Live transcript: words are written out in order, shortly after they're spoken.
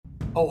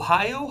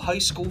Ohio high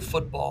school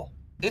football.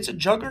 It's a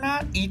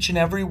juggernaut each and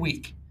every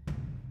week.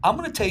 I'm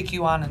going to take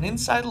you on an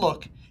inside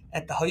look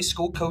at the high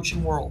school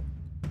coaching world.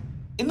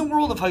 In the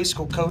world of high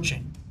school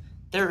coaching,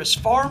 there is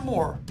far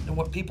more than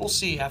what people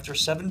see after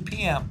 7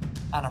 p.m.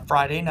 on a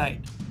Friday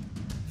night.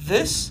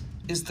 This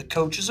is the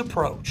coach's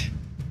approach.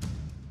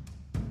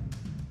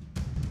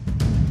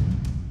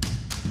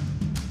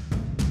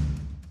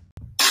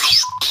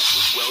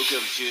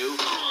 Welcome to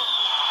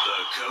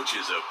The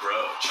Coach's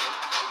Approach,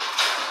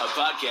 a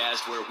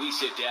podcast where we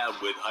sit down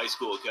with high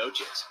school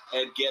coaches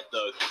and get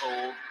the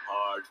cold,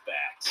 hard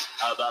facts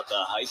about the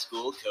high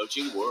school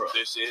coaching world.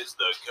 This is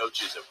The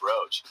Coach's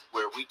Approach,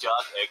 where we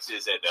talk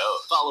X's and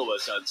O's. Follow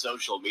us on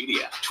social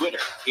media, Twitter,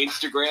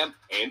 Instagram,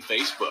 and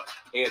Facebook,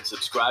 and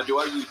subscribe to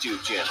our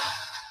YouTube channel.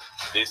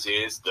 This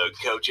is The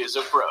Coach's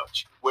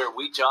Approach, where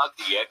we talk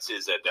the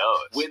X's and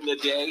O's. Win the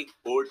day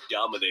or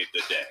dominate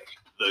the day.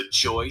 The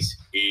choice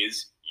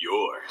is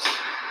yours.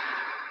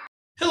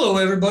 Hello,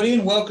 everybody,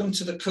 and welcome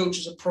to the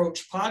Coach's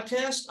Approach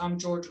podcast. I'm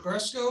George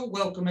Gresco.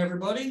 Welcome,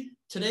 everybody.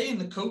 Today in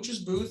the coach's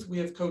booth, we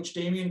have Coach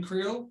Damian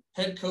Creel,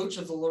 head coach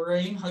of the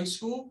Lorain High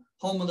School,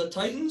 home of the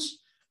Titans,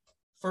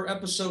 for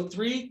episode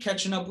 3,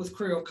 Catching Up with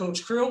Creel.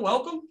 Coach Creel,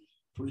 welcome.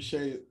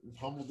 Appreciate it. I'm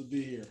humbled to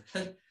be here.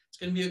 It's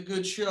going to be a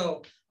good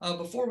show.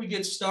 Before we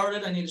get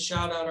started, I need to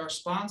shout out our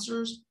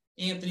sponsors,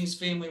 Anthony's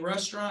Family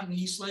Restaurant in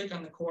Eastlake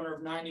on the corner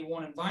of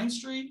 91 and Vine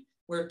Street,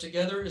 where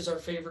together is our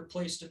favorite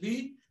place to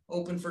be.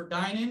 Open for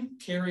dine-in,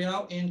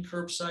 carry-out, and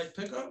curbside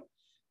pickup.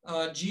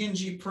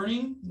 G&G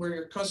Printing, where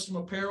your custom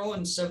apparel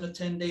in 7 to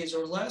 10 days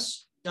or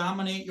less.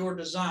 Dominate your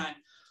design.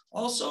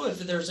 Also, if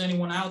there's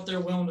anyone out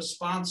there willing to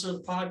sponsor the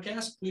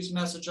podcast, please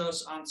message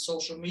us on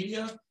social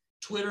media,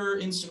 Twitter,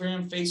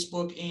 Instagram,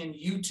 Facebook, and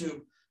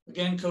YouTube.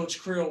 Again, Coach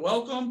Creel,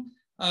 welcome.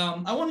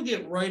 I want to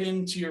get right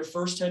into your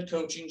first head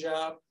coaching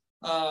job.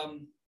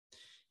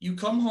 You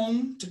come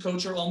home to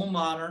coach your alma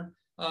mater,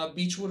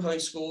 Beechwood High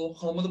School,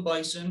 home of the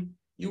Bison.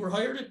 You were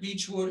hired at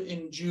Beechwood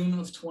in June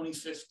of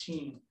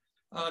 2015.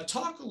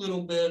 Talk a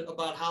little bit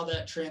about how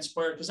that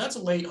transpired, because that's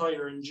a late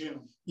hire in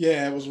June.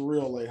 Yeah, it was a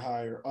real late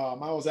hire. I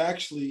was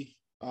actually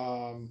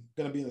going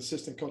to be an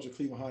assistant coach at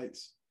Cleveland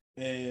Heights,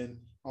 and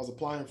I was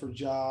applying for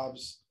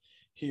jobs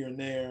here and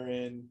there,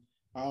 and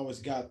I always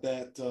got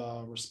that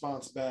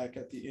response back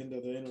at the end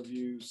of the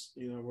interviews.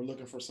 You know, we're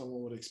looking for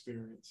someone with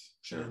experience.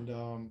 Sure. And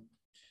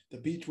the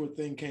Beechwood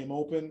thing came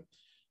open.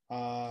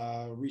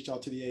 Reached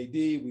out to the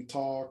AD. We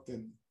talked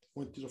and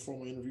went through the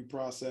formal interview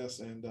process,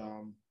 and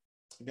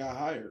got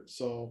hired.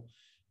 So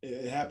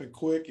it happened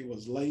quick. It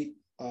was late.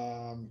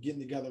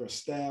 Getting together a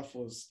staff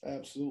was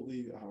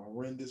absolutely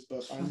horrendous,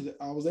 but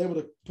I was able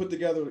to put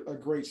together a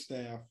great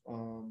staff.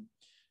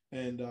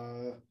 It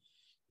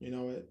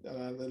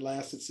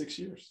lasted 6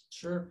 years.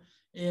 Sure.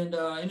 And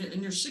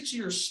in your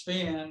 6-year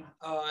span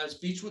as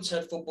Beechwood's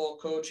head football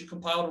coach, you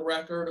compiled a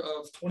record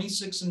of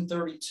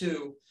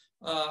 26-32.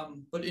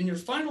 But in your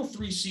final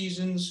 3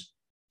 seasons,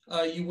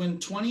 you win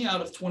 20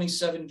 out of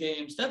 27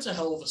 games. That's a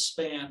hell of a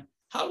span.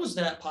 How was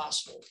that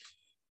possible?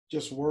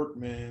 Just work,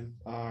 man.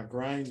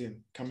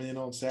 Grinding, coming in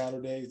on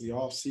Saturdays, the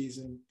off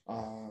season.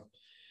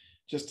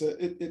 It's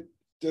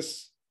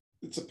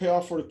a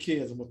payoff for the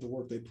kids and what the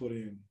work they put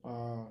in.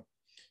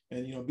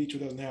 And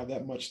Beechwood doesn't have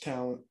that much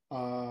talent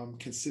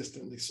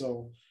consistently.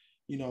 So,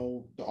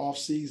 the off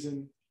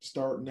season,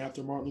 starting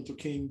after Martin Luther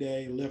King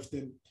Day,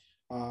 lifting.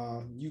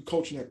 You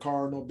coaching at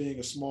Cardinal, being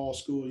a small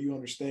school, you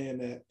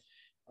understand that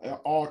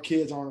all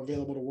kids aren't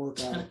available to work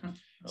out.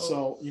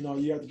 So,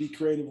 you have to be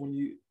creative when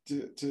you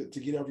to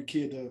get every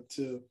kid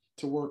to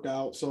work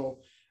out. So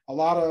a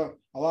lot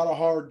of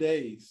hard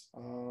days.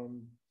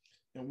 And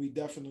we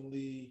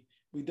definitely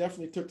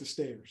took the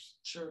stairs.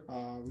 Sure.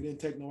 We didn't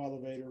take no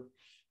elevator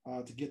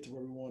to get to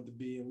where we wanted to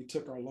be, and we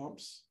took our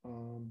lumps.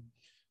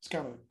 It's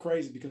kind of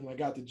crazy because when I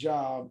got the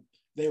job,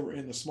 they were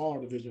in the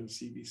smaller division of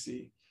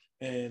CBC,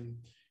 and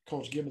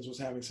Coach Gibbons was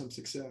having some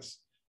success.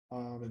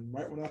 And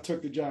right when I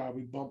took the job,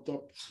 we bumped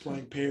up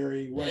playing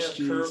Perry, West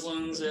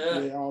Kirtland's,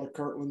 all the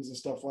Kirtlands and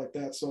stuff like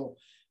that. So,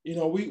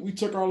 we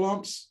took our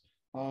lumps,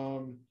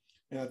 and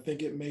I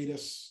think it made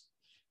us.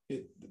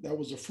 That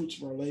was the fruits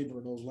of our labor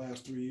in those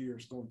last 3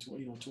 years, going to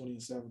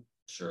 20-7.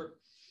 Sure.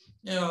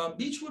 Yeah,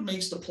 Beechwood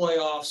makes the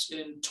playoffs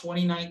in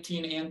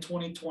 2019 and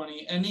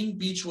 2020, ending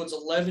Beechwood's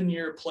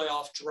 11-year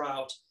playoff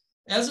drought.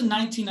 As a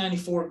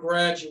 1994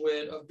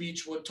 graduate of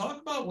Beechwood, talk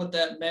about what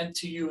that meant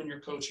to you in your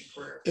coaching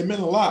career. It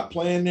meant a lot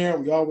playing there.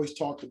 We always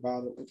talked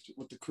about it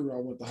with the crew I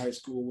went to high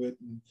school with.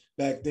 And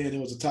back then, it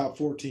was the top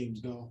 4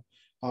 teams go.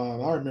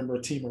 I remember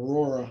a team,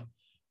 Aurora.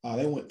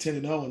 They went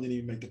 10-0 and didn't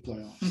even make the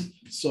playoffs.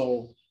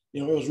 So,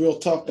 it was real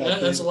tough back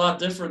then. That's a lot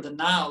different than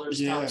now. There's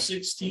top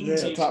 16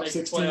 teams. Yeah, top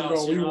 16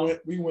 go.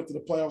 We went to the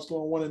playoffs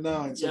going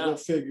 1-9. So go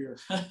figure.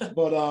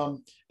 But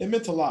it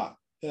meant a lot.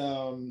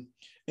 And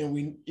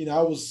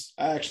I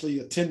actually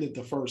attended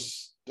the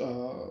first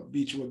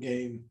Beechwood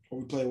game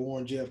where we played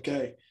Warren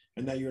JFK,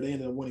 and that year they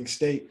ended up winning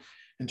state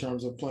in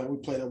terms of playing. We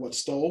played at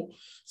Stoll,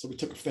 so we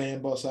took a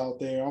fan bus out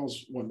there. I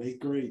was in 8th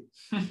grade,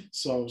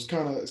 so it's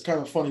kind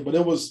of funny, but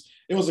it was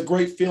a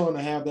great feeling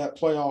to have that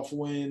playoff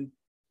win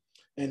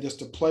and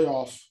just a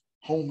playoff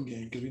home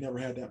game, because we never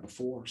had that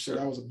before. So Sure.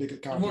 that was a big And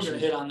we're accomplishment. going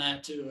to hit on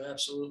that too,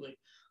 absolutely.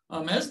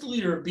 As the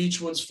leader of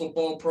Beechwood's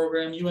football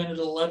program, you ended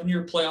an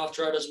 11-year playoff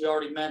drought, as we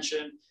already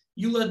mentioned.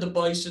 You led the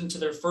Bison to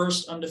their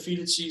first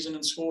undefeated season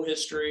in school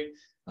history.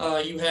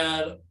 You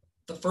had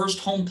the first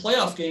home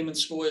playoff game in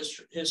school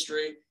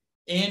history,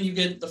 and you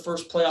get the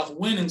first playoff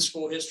win in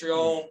school history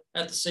all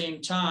at the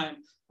same time.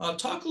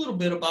 Talk a little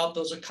bit about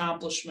those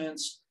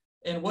accomplishments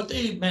and what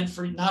they meant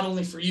for not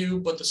only for you,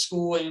 but the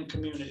school and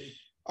community.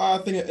 I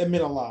think it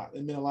meant a lot.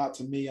 It meant a lot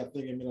to me. I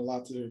think it meant a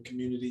lot to the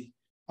community.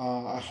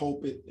 I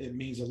hope it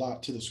means a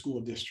lot to the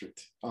school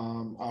district.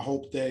 I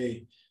hope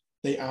they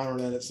honor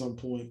that at some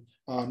point,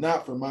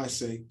 not for my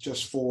sake,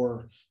 just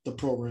for the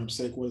program's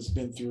sake, what it's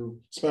been through,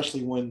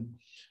 especially when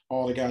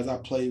all the guys I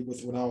played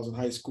with when I was in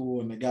high school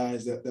and the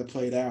guys that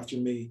played after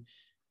me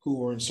who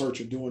were in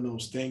search of doing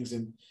those things.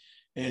 And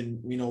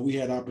we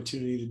had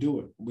opportunity to do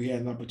it. We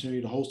had an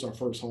opportunity to host our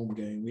first home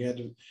game. We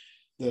had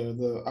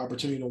the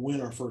opportunity to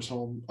win our first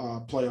home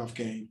playoff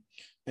game.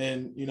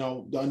 And,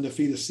 the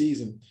undefeated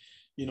season,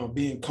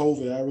 being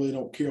COVID, I really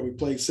don't care. We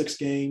played 6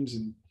 games,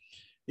 and,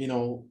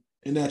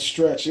 in that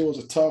stretch, it was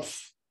a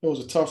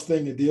tough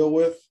thing to deal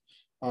with,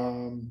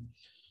 dealing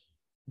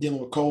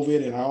with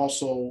COVID. And I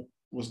also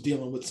was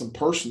dealing with some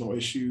personal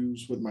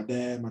issues with my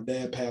dad. My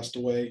dad passed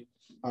away,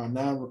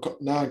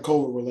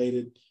 non-COVID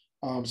related.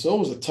 So it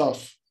was a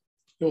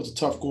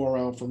tough go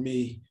around for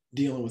me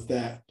dealing with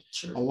that,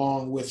 Sure.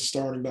 along with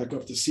starting back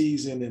up the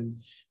season.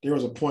 And there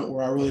was a point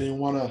where I didn't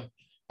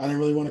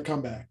really want to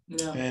come back.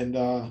 Yeah. And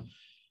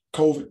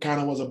COVID kind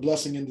of was a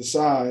blessing in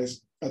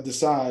disguise.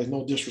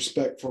 No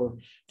disrespect for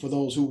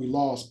those who we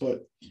lost,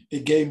 but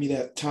it gave me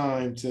that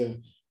time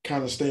to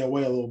kind of stay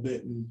away a little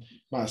bit. And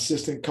my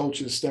assistant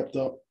coaches stepped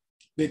up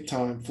big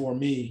time for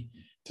me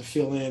to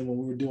fill in when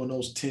we were doing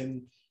those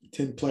 10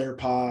 player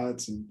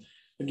pods. And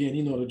again,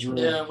 the drill.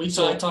 Yeah,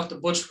 I talked to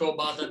Butchko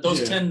about that.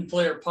 Those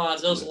 10-player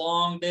pods, those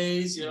long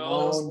days,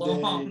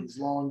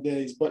 long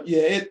days. But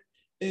yeah,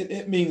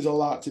 it means a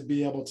lot to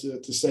be able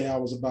to say I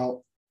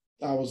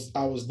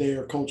was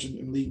there coaching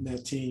and leading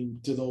that team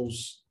to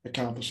those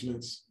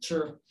accomplishments.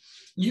 Sure.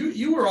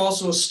 You were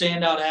also a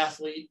standout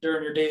athlete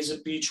during your days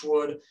at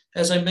Beechwood.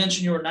 As I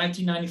mentioned, you were a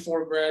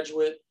 1994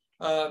 graduate.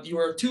 You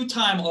were a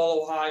 2-time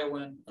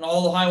All-Ohioan, an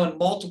All-Ohio in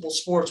multiple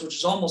sports, which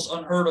is almost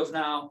unheard of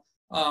now.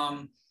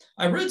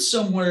 I read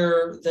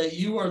somewhere that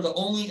you are the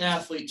only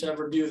athlete to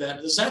ever do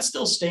that. Does that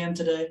still stand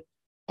today?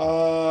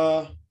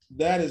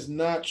 That is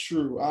not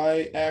true.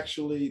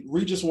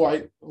 Regis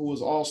White, who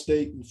was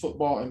All-State in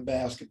football and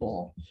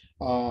basketball,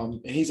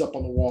 and he's up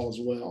on the wall as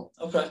well.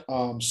 Okay.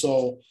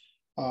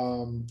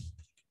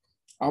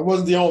 I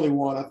wasn't the only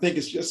one. I think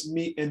it's just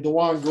me, and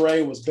DeJuan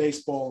Gray was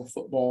baseball and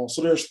football.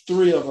 So there's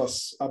 3 of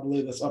us, I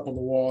believe, that's up on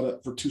the wall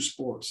for 2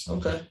 sports.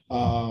 Okay.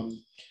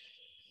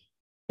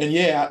 And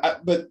yeah,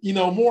 but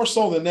more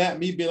so than that,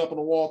 me being up on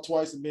the wall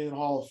twice and being in the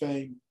Hall of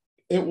Fame,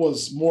 it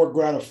was more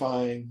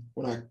gratifying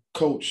when I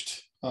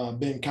coached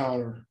Ben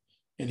Connor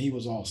and he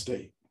was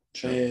All-State.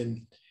 Sure.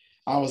 And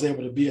I was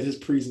able to be at his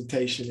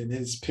presentation and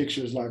his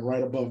pictures like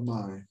right above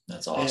mine.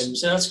 That's awesome.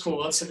 So that's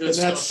cool. That's the good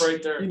stuff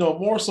right there.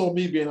 More so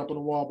me being up on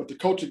the wall, but to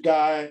coach a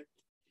guy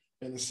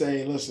and to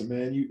say, listen,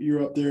 man,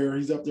 you're up there,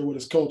 he's up there with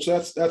his coach.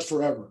 That's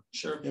forever.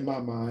 Sure. In my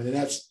mind. And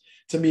that's,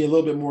 to me, a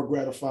little bit more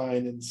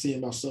gratifying than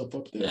seeing myself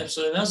up there.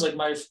 Absolutely. That was like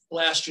my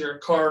last year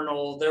at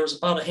Cardinal. There was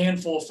about a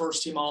handful of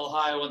first-team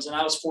All-Ohioans, and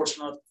I was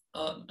fortunate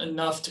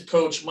enough to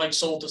coach Mike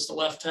Soltis, the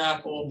left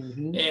tackle,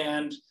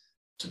 and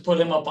to put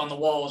him up on the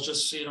wall was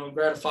just,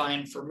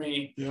 gratifying for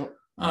me. Yep.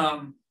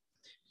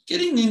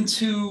 Getting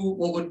into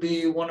what would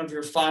be one of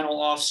your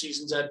final off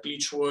seasons at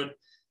Beechwood,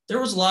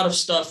 there was a lot of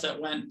stuff that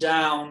went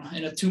down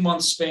in a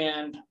 2-month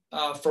span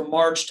from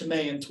March to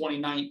May in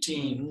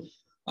 2019.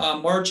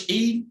 March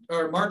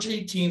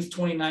 18th,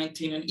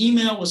 2019, an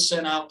email was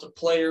sent out to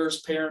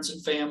players, parents,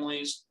 and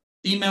families.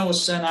 The email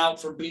was sent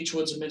out for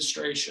Beechwood's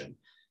administration.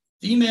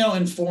 The email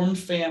informed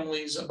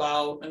families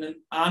about an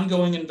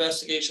ongoing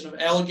investigation of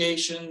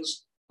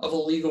allegations of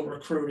illegal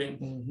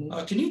recruiting.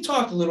 Can you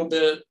talk a little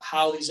bit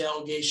how these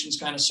allegations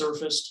kind of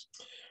surfaced?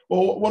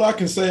 Well, what I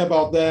can say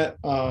about that,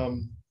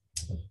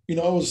 it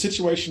was a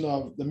situation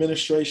of the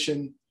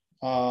administration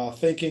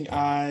thinking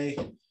I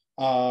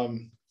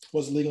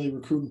was legally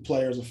recruiting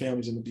players and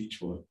families in the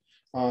Beechwood.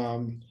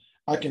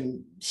 I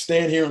can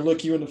stand here and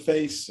look you in the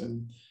face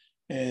and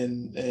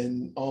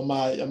on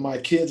my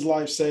kid's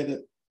life say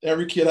that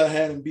every kid I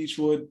had in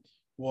Beechwood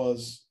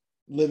was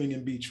living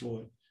in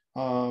Beechwood.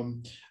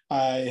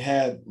 I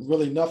had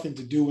really nothing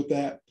to do with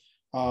that.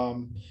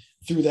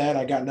 Through that,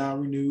 I got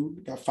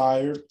non-renewed, got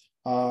fired,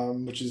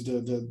 which is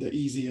the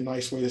easy and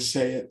nice way to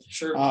say it.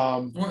 Sure.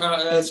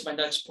 That's my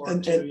next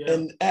part too. Yeah.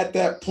 And at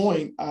that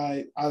point,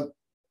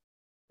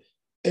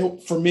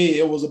 for me,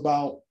 it was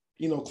about,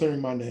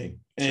 clearing my name.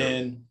 Sure.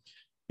 And,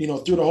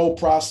 through the whole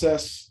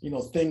process,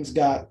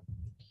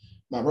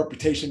 my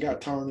reputation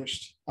got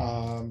tarnished.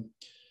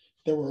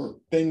 There were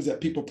things that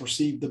people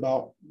perceived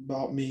about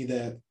me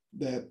that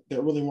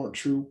really weren't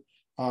true.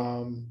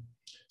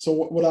 So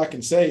what I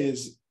can say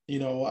is,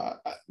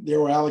 there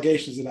were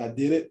allegations that I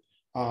did it.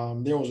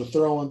 There was a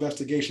thorough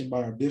investigation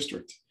by our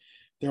district.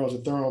 There was a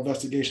thorough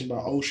investigation by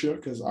OSHA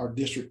because our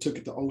district took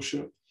it to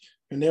OSHA,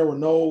 and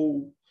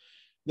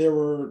they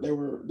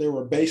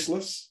were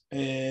baseless,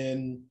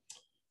 and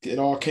it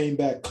all came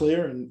back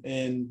clear,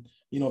 and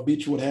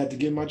Beechwood had to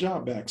give my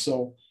job back.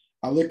 So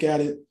I look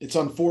at it, it's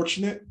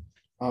unfortunate,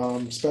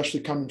 especially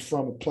coming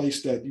from a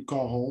place that you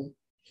call home.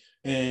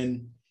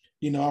 And,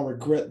 I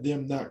regret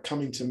them not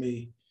coming to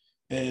me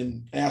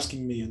and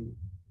asking me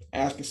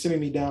sitting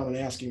me down and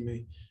asking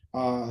me.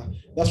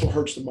 That's what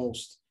hurts the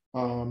most,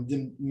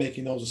 them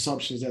making those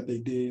assumptions that they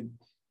did,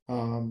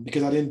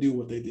 because I didn't do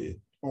what they did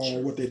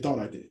or what they thought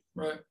I did.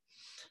 Right.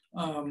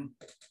 On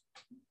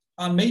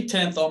May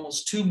 10th,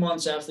 almost 2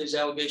 months after these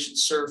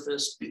allegations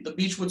surfaced, the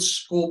Beechwood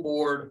School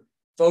Board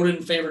voted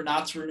in favor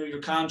not to renew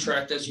your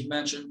contract, as you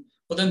mentioned.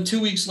 But then 2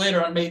 weeks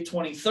later, on May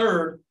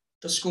 23rd,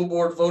 the school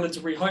board voted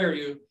to rehire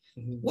you.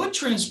 Mm-hmm. What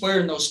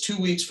transpired in those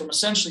 2 weeks from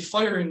essentially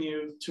firing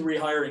you to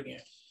rehiring you?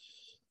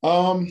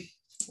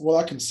 Well,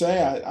 I can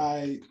say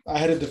I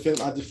had to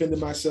defend. I defended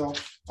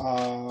myself,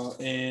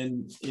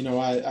 and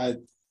I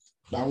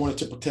wanted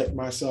to protect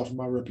myself and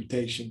my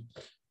reputation.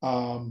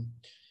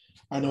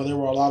 I know there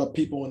were a lot of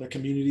people in the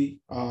community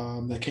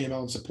that came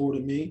out and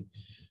supported me,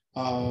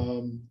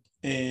 and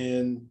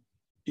I'm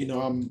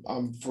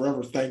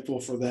forever thankful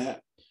for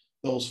that.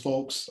 Those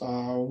folks.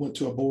 I went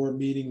to a board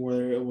meeting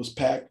where it was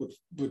packed with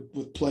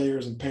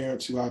players and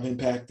parents who I've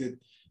impacted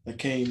that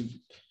came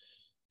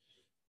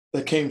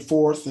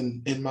forth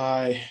in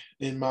my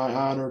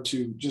honor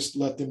to just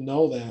let them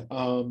know that.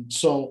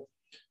 So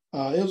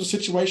it was a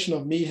situation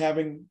of me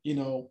having,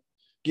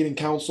 getting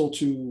counsel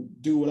to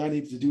do what I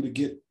needed to do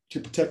to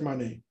protect my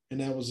name. And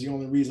that was the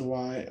only reason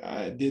why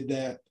I did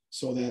that,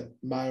 so that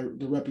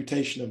the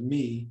reputation of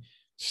me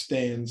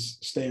stands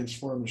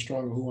firm and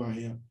strong of who I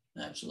am.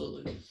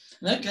 Absolutely.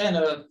 And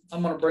that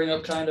I'm going to bring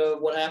up kind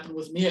of what happened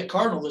with me at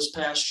Cardinal this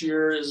past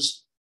year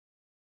is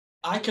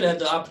I could have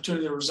the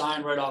opportunity to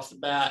resign right off the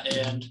bat,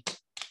 and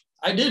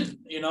I didn't,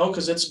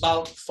 because it's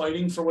about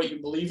fighting for what you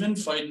believe in,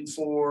 fighting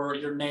for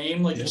your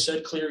name, like you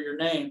said, clear your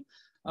name.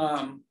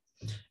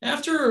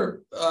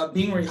 After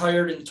being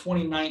rehired in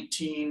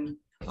 2019,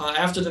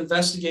 after the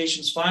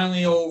investigation's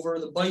finally over,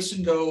 the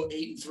Bison go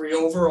 8-3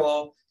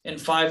 overall and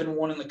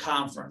 5-1 in the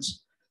conference.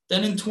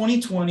 Then in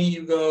 2020,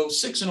 you go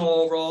 6-0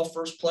 overall,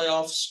 first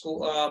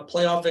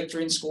playoff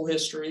victory in school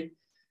history.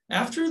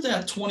 After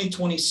that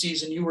 2020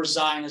 season, you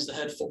resign as the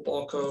head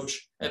football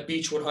coach at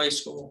Beechwood High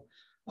School.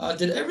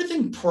 Did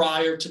everything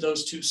prior to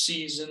those 2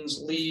 seasons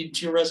lead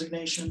to your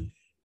resignation?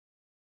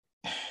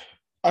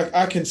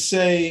 I can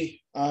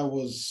say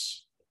I'll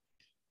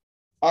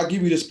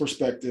give you this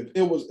perspective.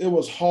 It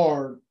was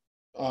hard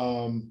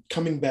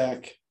coming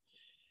back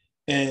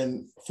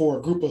and for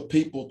a group of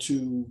people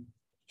to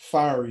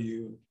fire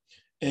you,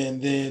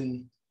 and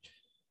then,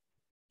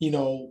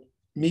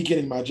 me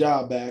getting my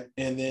job back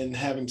and then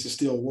having to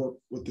still work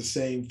with the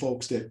same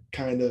folks that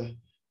kind of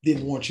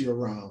didn't want you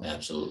around.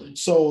 Absolutely.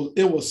 So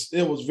it was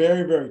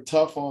very, very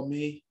tough on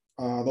me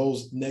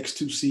those next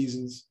 2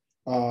 seasons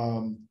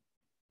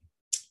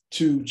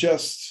to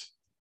just,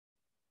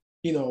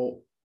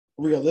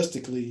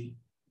 realistically,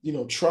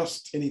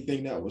 trust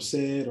anything that was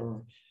said,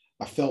 or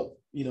I felt,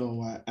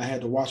 I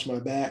had to watch my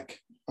back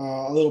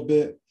a little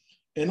bit.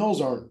 And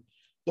those aren't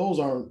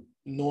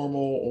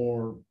normal,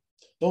 or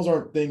those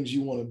aren't things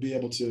you want to be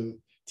able to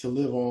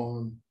live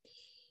on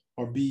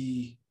or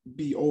be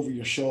over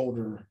your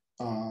shoulder,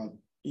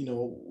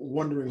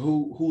 wondering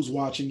who's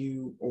watching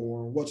you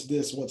or what's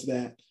this, what's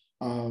that.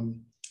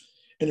 And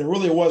it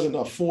really wasn't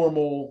a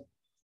formal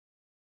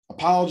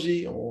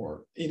apology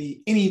or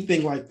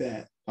anything like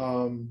that.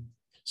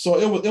 So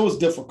it was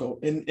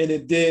difficult, and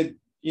it did,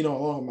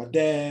 along with my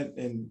dad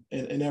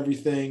and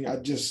everything.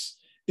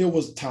 It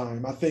was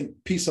time. I think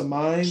peace of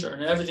mind. Sure,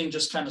 and everything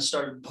just kind of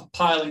started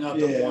piling up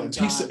at one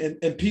time.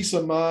 Peace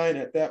of mind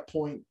at that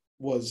point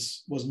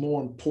was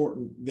more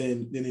important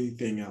than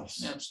anything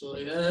else.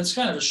 Absolutely. And it's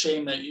kind of a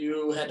shame that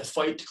you had to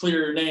fight to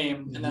clear your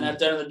name. Mm-hmm. And then at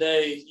the end of the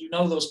day,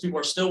 those people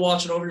are still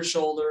watching over your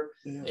shoulder.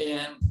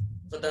 Yeah.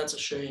 But that's a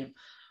shame.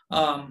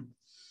 Let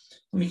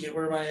me get,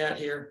 where am I at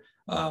here?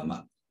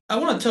 I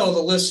want to tell the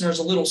listeners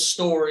a little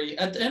story.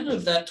 At the end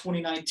of that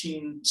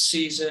 2019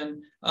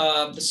 season,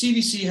 the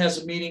CVC has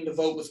a meeting to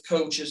vote with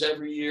coaches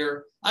every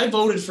year. I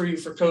voted for you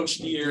for Coach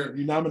of the Year.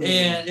 You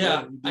nominated me.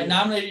 And I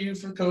nominated you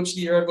for Coach of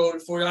the Year. I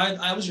voted for you.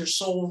 I was your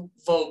sole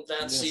vote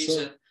that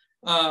season.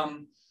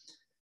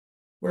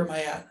 Where am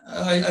I at?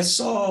 I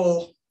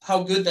saw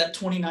how good that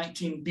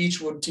 2019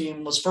 Beechwood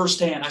team was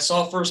firsthand. I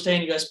saw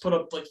firsthand you guys put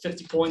up like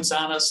 50 points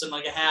on us in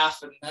like a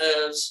half, and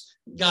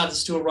got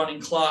us to a running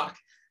clock.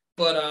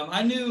 But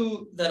I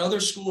knew that other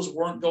schools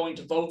weren't going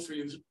to vote for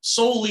you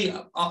solely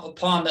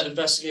upon that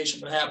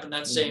investigation that happened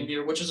that same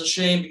year, which is a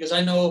shame because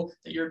I know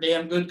that you're a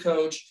damn good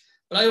coach.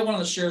 But I wanted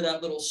to share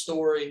that little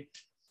story.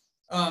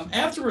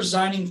 After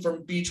resigning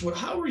from Beechwood,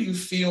 how were you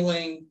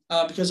feeling?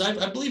 Because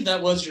I believe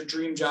that was your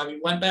dream job.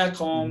 You went back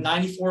home,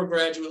 94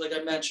 graduate, like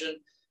I mentioned.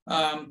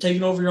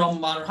 taking over your alma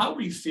mater. How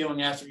were you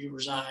feeling after you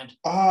resigned?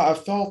 I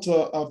felt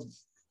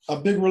a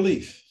big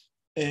relief.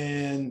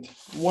 And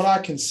what I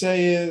can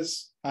say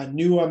is I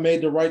knew I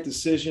made the right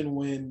decision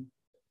when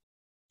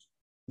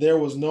there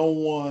was no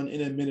one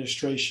in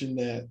administration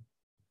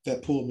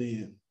that pulled me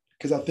in,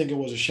 because I think it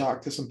was a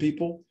shock to some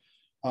people,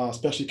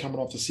 especially coming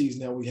off the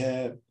season that we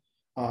had.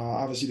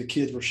 Obviously, the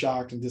kids were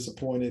shocked and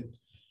disappointed,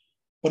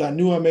 but I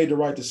knew I made the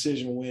right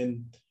decision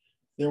when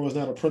there was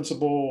not a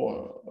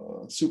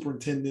principal,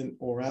 superintendent,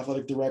 or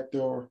athletic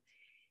director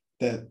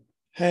that,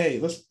 hey,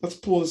 let's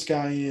pull this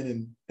guy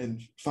in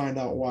and find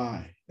out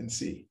why and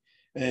see.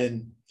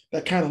 And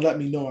that kind of let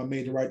me know I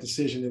made the right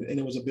decision, and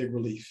it was a big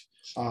relief,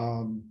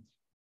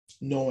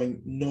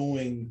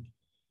 knowing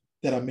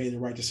that I made the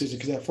right decision,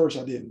 because at first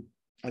I didn't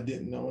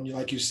know. And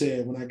like you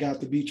said, when I got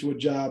the Beechwood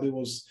job, it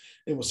was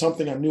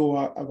something I knew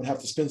I would have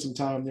to spend some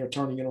time there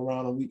turning it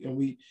around, and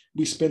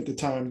we spent the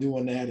time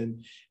doing that,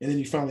 and then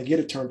you finally get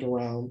it turned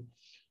around.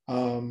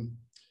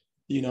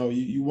 You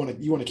want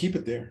to keep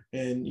it there.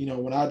 And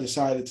when I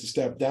decided to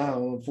step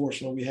down,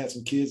 unfortunately, we had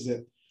some kids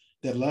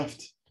that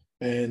left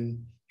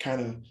and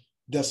kind of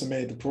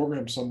decimated the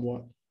program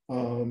somewhat.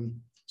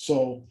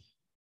 So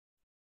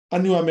I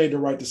knew I made the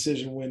right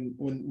decision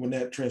when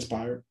that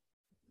transpired.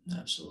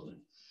 Absolutely.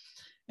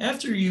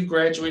 After you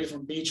graduated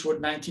from Beechwood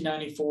in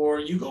 1994,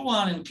 you go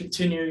on and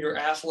continue your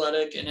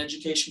athletic and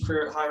education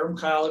career at Hiram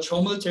College,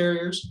 home of the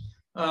Terriers.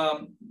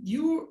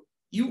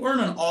 You earn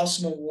an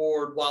awesome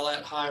award while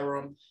at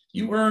Hiram.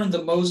 You earned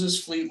the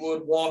Moses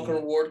Fleetwood Walker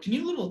Award. Can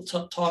you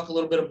talk a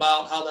little bit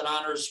about how that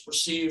honor is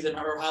received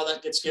or how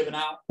that gets given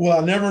out? Well,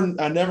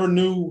 I never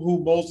knew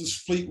who Moses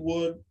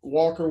Fleetwood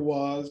Walker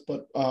was,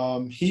 but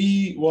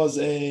he was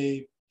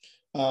a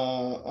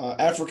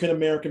African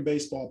American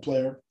baseball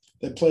player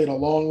that played a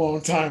long,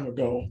 long time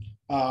ago.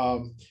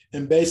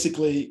 And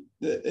basically,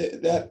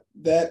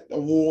 that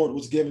award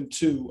was given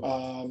to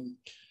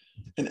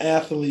an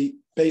athlete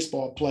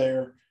baseball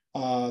player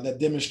that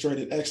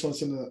demonstrated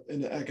excellence in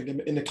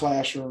the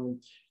classroom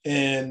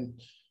and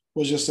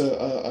was just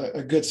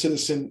a good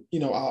citizen,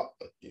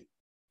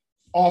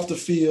 off the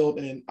field,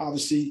 and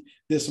obviously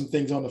did some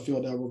things on the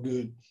field that were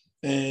good.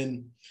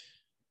 And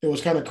it was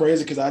kind of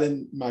crazy because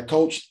my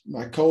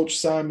coach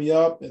signed me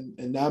up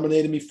and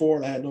nominated me for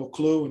it. I had no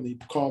clue. And he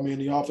called me in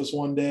the office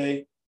one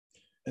day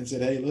and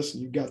said, "Hey,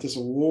 listen, you got this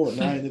award."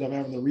 And I ended up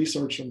having to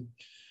research him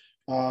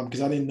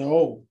because I didn't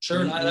know.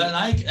 Sure. And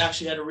I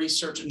actually had to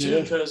research it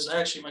too, because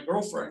actually my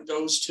girlfriend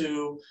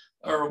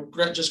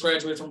just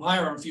graduated from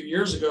Hiram a few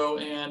years ago,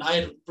 and I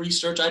had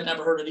researched. I'd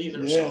never heard it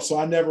either. Yeah. So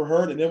I never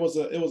heard it. And it was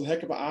a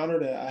heck of an honor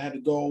that I had to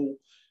go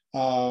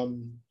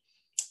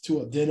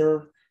to a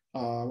dinner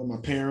with my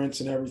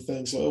parents and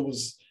everything. So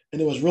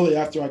it was really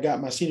after I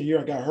got my senior year,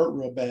 I got hurt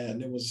real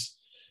bad, and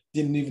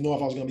didn't even know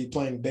if I was going to be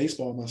playing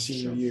baseball my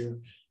senior year.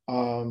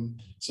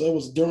 So it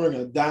was during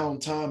a down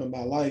time in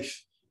my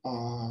life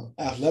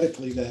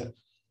athletically that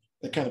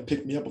kind of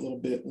picked me up a little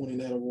bit, winning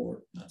that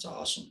award. That's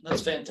awesome.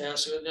 That's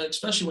fantastic.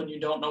 Especially when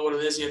you don't know what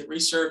it is, you have to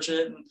research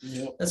it.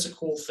 And That's a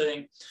cool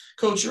thing.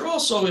 Coach, you're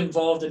also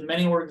involved in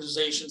many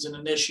organizations and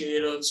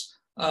initiatives.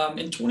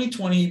 In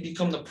 2020, you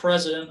become the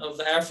president of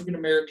the African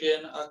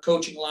American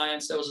Coaching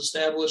Alliance that was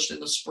established in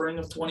the spring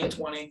of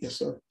 2020. Yes,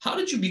 sir. How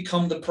did you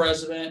become the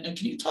president? And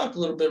can you talk a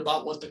little bit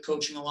about what the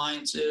Coaching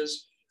Alliance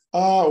is?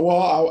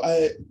 Well,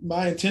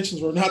 my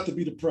intentions were not to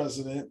be the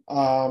president.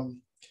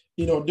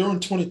 During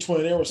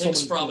 2020, there was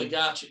Things probably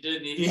got you,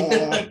 didn't he?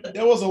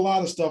 There was a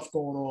lot of stuff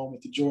going on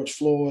with the George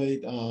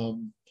Floyd,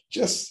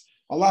 just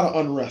a lot of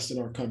unrest in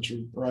our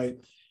country, right?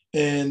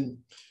 And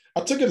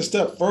I took it a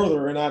step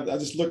further, and I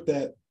just looked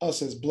at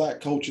us as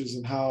Black coaches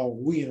and how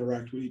we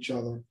interact with each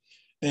other.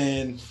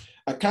 And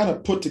I kind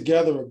of put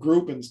together a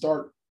group and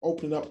start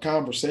opening up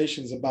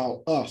conversations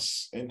about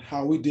us and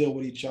how we deal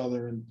with each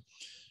other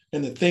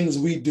and the things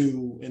we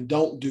do and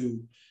don't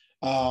do.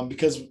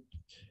 Because,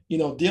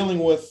 dealing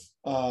with,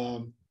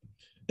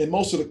 and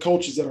most of the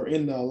coaches that are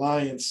in the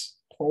Alliance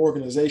or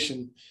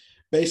organization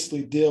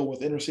basically deal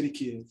with inner city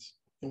kids.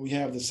 And we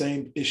have the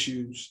same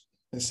issues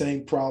and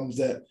same problems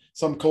that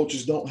some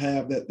coaches don't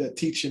have that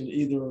teach in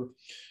either,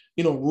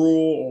 rural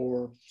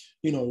or,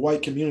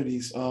 white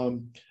communities.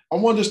 I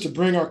wanted us to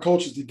bring our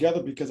coaches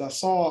together because I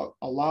saw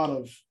a lot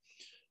of,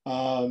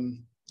 I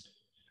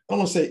don't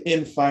want to say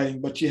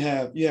infighting, but you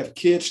have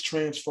kids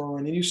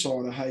transferring, and you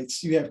saw the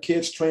Heights. You have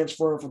kids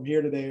transferring from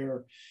here to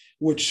there,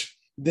 which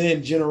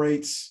then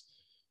generates,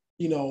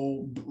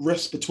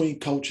 rifts between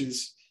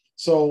coaches.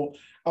 So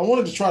I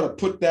wanted to try to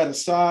put that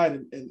aside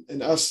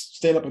and us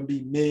stand up and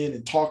be men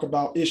and talk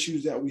about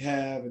issues that we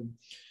have.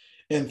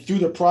 And through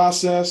the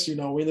process, we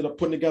ended up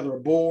putting together a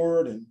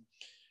board, and,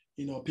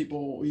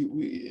 people,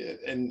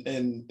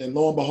 and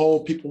lo and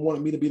behold, people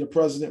wanted me to be the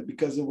president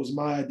because it was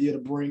my idea to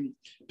bring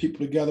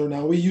people together.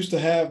 Now, we used to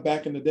have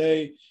back in the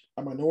day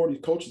a minority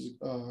coaches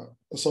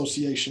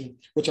association,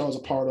 which I was a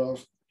part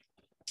of.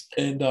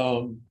 And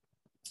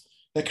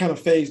that kind of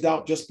phased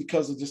out just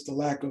because of just the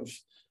lack of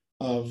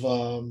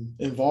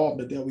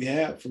involvement that we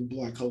had from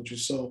Black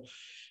coaches. So,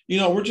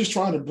 we're just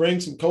trying to bring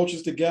some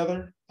coaches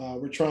together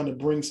We're trying to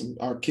bring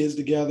our kids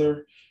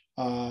together,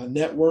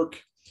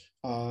 network,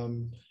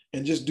 and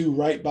just do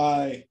right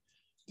by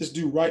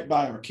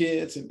our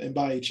kids and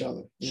by each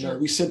other. You know,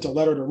 we sent a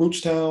letter to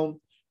Rootstown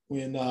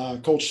when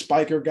Coach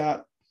Spiker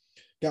got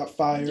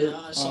fired. Yeah,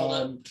 I saw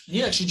that.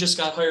 He actually just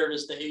got hired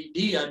as the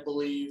AD, I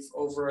believe,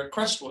 over at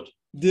Crestwood.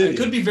 I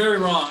could be very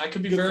wrong. I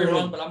could be very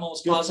wrong, but I'm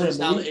almost positive he's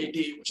now the AD,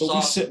 which is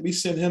awesome.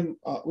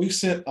 We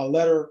sent a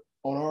letter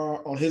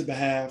on his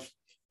behalf,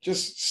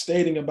 just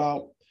stating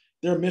about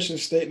their mission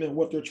statement,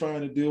 what they're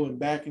trying to do, and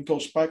backing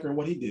Coach Spiker and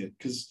what he did.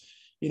 Because,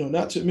 you know,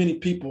 not too many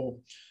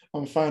people,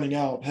 I'm finding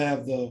out,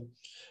 have the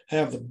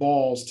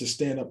balls to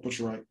stand up what's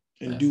right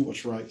and do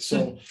what's right.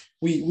 So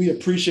we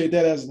appreciate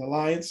that as an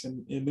alliance,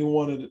 and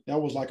we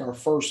that was like our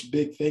first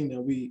big thing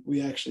that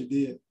we actually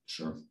did.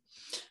 Sure.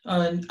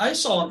 And I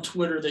saw on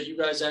Twitter that you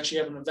guys actually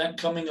have an event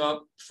coming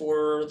up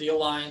for the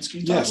Alliance. Can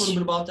you talk a little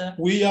bit about that?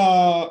 We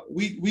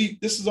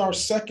this is our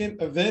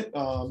second event.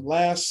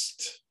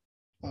 Last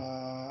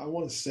I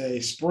want to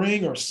say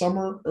spring or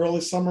summer,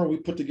 early summer, we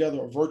put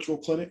together a virtual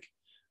clinic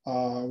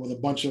with a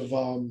bunch of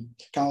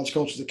college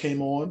coaches that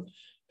came on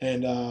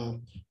and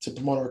to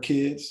promote our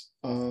kids.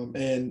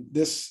 And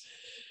this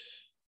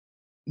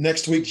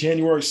next week,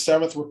 January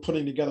 7th, we're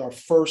putting together our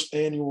first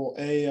annual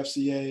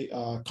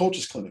AAFCA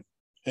coaches clinic.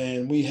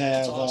 And we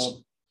have,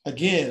 awesome.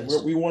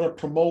 We want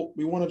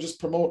to just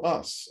promote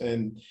us.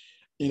 And,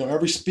 you know,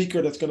 every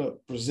speaker that's going to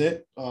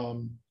present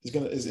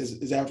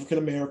is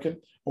African-American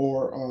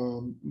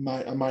or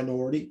a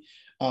minority.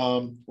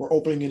 We're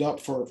opening it up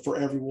for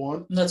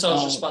everyone. And that's what I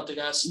was just about to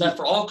ask. Is that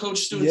for all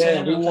coaches to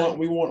attend? Yeah,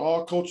 we want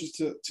all coaches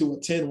to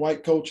attend,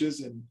 white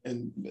coaches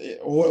and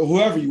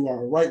whoever you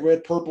are, white,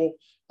 red, purple.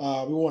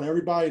 We want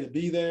everybody to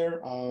be there.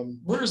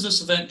 Where is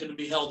this event going to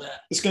be held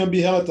at? It's going to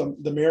be held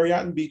at the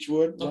Marriott in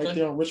Beechwood, right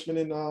there on Richmond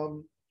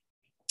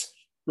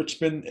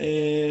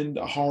and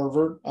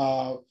Harvard.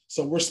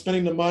 So we're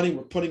spending the money.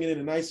 We're putting it in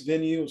a nice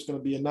venue. It's going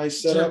to be a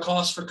nice setup. Is there a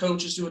cost for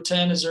coaches to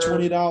attend? Is there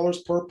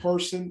 $20 per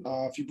person?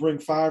 If you bring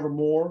 5 or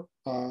more,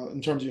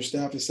 in terms of your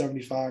staff, is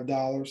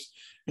 $75.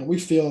 And we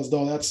feel as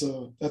though that's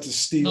a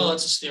steal. No,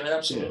 that's a steal,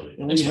 absolutely.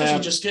 Yeah. And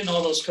especially just getting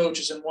all those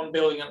coaches in one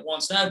building at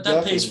once. That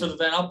pays for the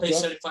event. I'll pay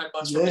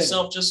 $75 for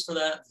myself just for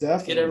that.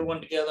 Definitely. Get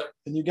everyone together.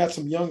 And you got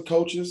some young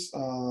coaches,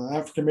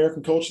 African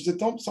American coaches that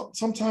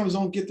sometimes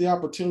don't get the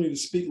opportunity to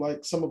speak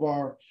like some of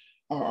our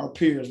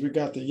peers. We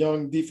got the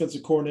young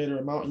defensive coordinator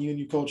at Mountain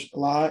Union, Coach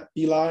Eli.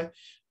 I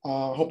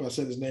hope I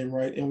said his name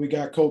right. And we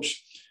got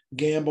Coach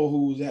Gamble,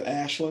 who's at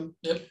Ashland,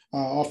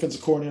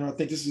 offensive coordinator. I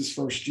think this is his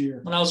first year.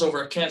 When I was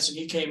over at Kenson,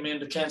 he came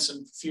into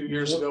Kenson a few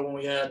years ago when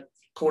we had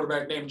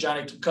quarterback named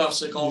Johnny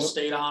Tukufsik, all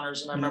state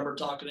honors, and I remember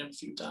talking to him a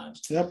few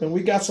times. Yep, and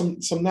we got some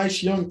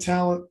nice young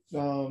talent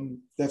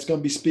that's going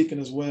to be speaking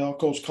as well.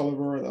 Coach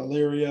Culliver at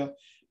Elyria,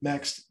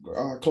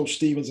 Coach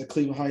Stevens at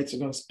Cleveland Heights are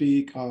going to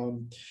speak.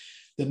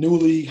 The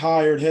newly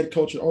hired head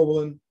coach at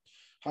Oberlin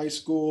High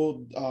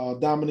School,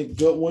 Dominic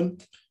Goodwin,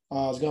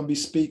 is going to be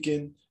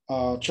speaking.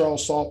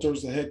 Charles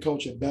Salters, the head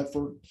coach at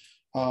Bedford.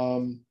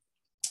 And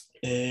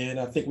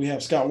I think we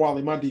have Scott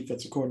Wiley, my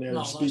defensive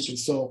coordinator, speaking.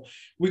 Nice. So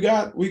we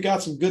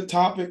got some good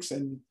topics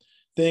and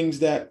things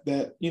that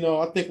I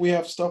think we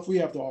have stuff we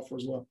have to offer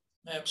as well.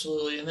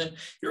 Absolutely. And then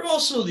you're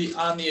also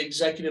on the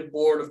executive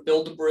board of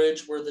Build a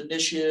Bridge, where the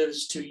initiative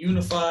is to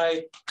unify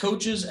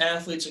coaches,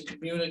 athletes, and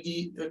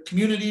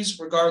communities,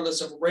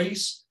 regardless of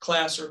race,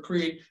 class, or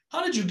creed.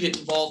 How did you get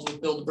involved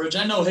with Build a Bridge?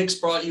 I know Hicks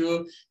brought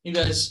you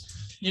guys,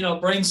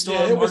 brainstorm.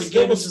 Yeah, it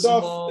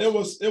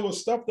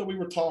was stuff that we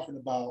were talking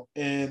about,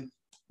 and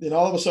then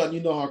all of a sudden,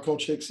 you know how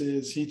Coach Hicks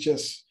is. He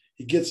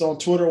gets on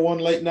Twitter one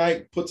late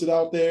night, puts it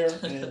out there,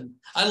 and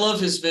I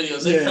love his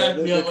videos. They crack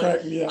me up.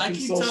 I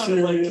keep telling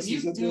him, like, can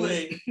you do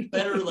a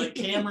better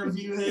camera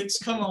view, Hicks?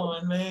 Come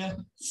on,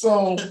 man.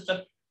 So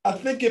I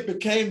think it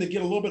became to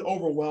get a little bit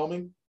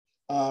overwhelming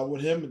with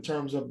him in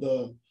terms of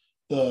the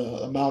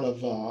amount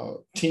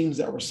of teams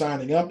that were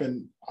signing up,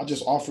 and I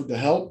just offered to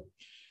help.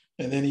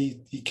 And then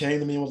he came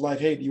to me and was like,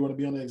 "Hey, do you want to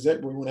be on the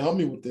exec board? You want to help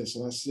me with this?"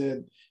 And I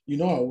said, "I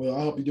will.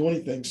 I'll help you do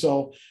anything."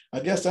 So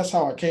I guess that's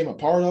how I came a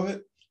part of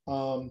it.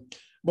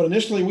 But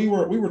initially we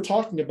were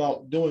talking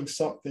about doing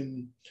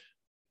something.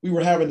 We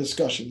were having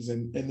discussions,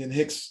 and then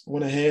Hicks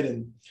went ahead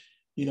and,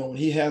 when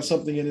he has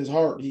something in his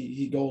heart,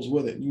 he goes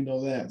with it. You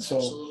know that.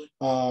 So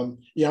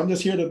I'm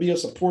just here to be a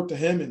support to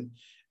him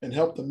and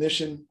help the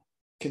mission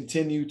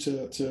continue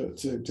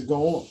to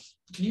go on.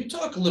 Can you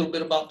talk a little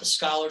bit about the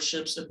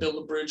scholarships that Build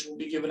a Bridge will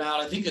be giving out?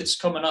 I think it's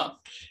coming up.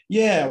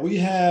 Yeah, we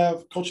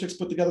have Coach Hicks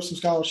put together some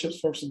scholarships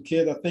for some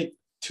kids. I think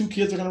 2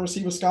 kids are going to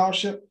receive a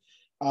scholarship.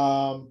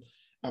 I'm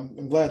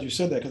glad you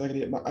said that, because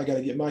I got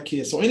to get my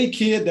kids. So any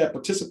kid that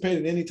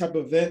participated in any type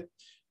of event,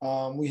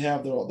 we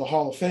have the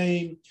Hall of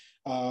Fame.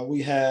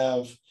 We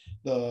have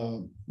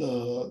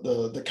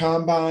the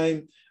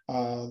combine,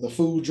 the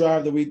food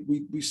drive that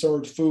we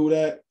served food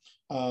at,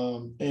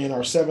 and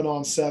our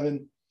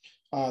 7-on-7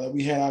 that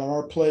we had out of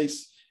our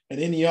place, and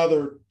any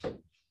other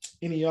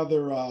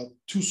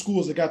 2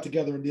 schools that got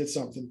together and did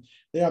something.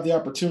 They have the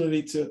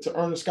opportunity to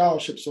earn a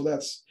scholarship. So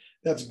that's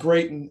that's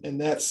great in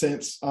that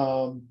sense.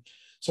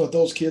 So that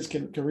those kids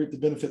can reap the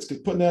benefits,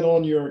 because putting that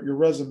on your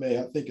resume,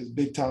 I think, is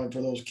big time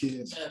for those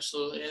kids.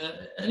 Absolutely.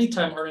 And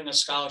anytime earning a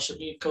scholarship,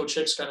 me and Coach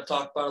Hicks kind of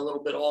talked about it a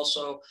little bit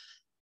also,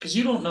 because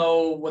you don't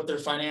know what their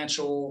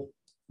financial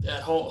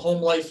at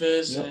home life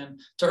is. Yep.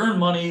 And to earn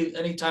money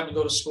anytime to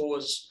go to school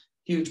is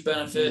huge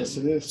benefit. Yes,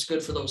 it is. It's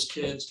good for those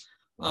kids.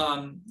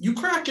 You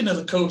crack into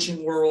the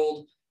coaching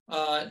world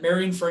at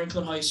Marion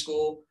Franklin High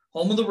School,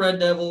 home of the Red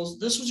Devils.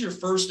 This was your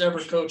first ever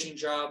coaching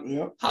job.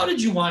 Yep. How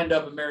did you wind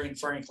up at Marion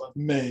Franklin?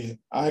 Man,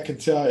 I can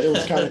tell it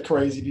was kind of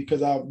crazy,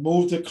 because I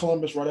moved to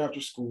Columbus right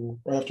after school,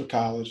 right after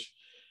college.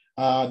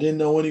 Didn't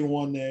know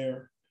anyone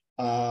there.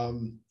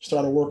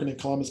 Started working in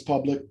Columbus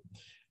Public,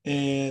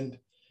 and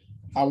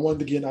I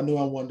knew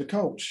I wanted to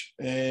coach.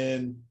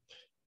 And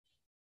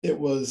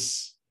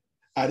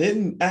I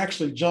didn't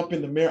actually jump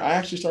into Marion. I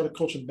actually started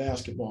coaching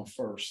basketball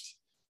first.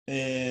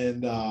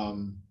 And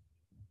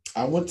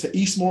I went to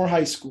Eastmore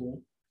High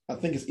School. I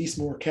think it's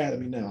Eastmore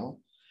Academy now.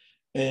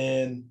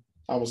 And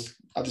I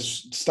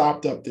just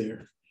stopped up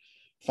there,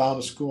 found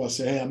a school. I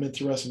said, hey, I'm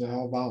interested.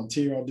 I'll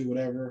volunteer. I'll do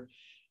whatever.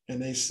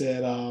 And they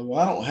said, well,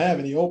 I don't have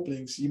any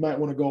openings. You might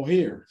want to go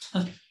here.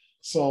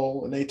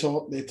 So, and they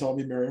told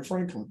me Marion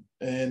Franklin.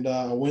 And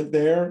I went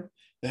there.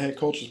 The head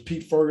coach was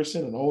Pete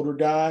Ferguson, an older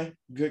guy,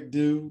 good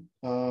dude,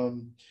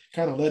 kind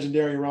of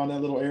legendary around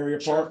that little area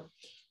part.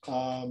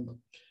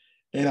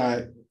 And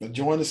I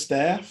joined the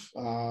staff.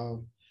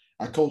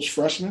 I coached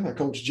freshmen, I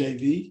coached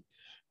JV,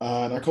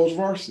 and I coached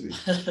varsity.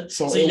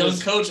 So as a young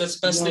coach, that's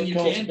the best thing you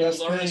can do.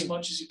 Learn as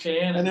much as you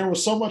can. And there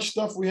was so much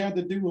stuff we had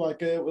to do.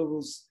 Like it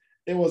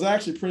was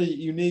actually pretty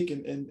unique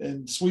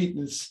and sweet.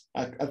 And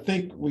I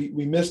think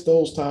we missed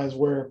those times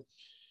where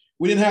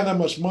we didn't have that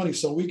much money.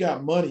 So we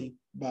got money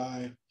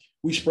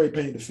we spray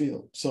painted the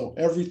field. So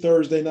every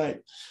Thursday night,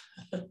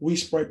 we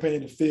spray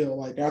painted the field.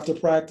 Like after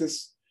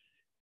practice,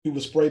 we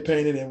would spray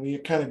painted, and we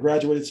kind of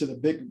graduated to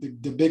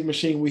the big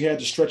machine we had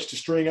to stretch the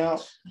string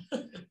out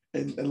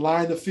and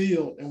line the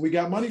field, and we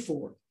got money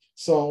for it.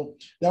 So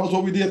that was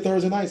what we did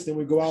Thursday nights. Then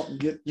we go out and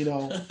get,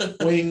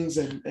 wings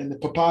and the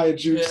papaya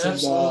juice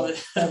and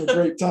have a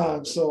great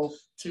time. So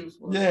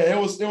yeah, it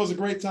was a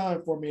great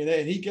time for me.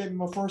 And he gave me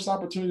my first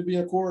opportunity to be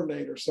a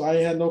coordinator. So I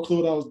had no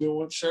clue what I was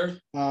doing. Sure.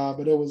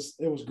 But it was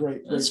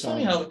great. It's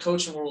funny how the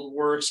coaching world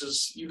works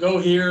is you go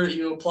here,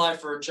 you apply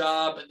for a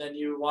job, and then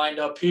you wind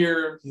up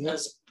here. Yep.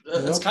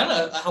 That's kind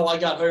of how I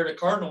got hired at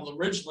Cardinals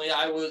originally.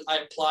 I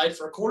applied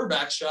for a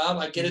quarterback's job.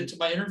 I get into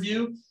my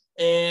interview,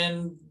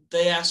 and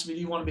they asked me, do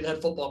you want to be the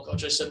head football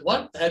coach? I said,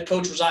 what? The head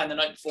coach resigned the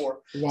night before.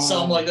 Wow.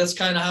 So I'm like, that's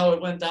kind of how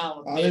it went down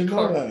with me. I didn't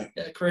know that.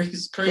 Yeah, crazy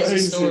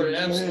story.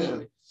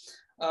 Absolutely.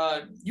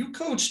 You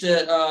coached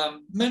at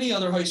many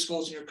other high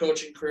schools in your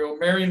coaching career.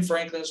 Marion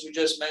Franklin, as we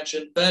just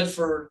mentioned,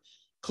 Bedford,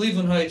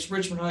 Cleveland Heights,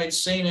 Richmond Heights,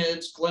 St.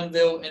 Ed's,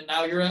 Glenville, and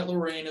now you're at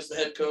Lorraine as the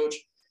head coach.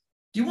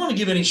 Do you want to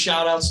give any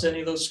shout outs to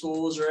any of those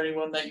schools or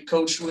anyone that you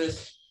coached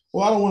with?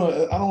 Well, I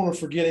don't want to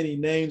forget any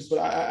names, but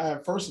I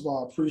first of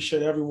all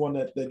appreciate everyone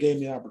that gave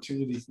me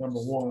opportunities. Number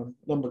one,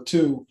 number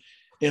two,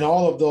 in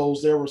all of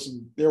those,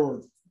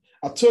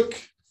 I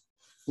took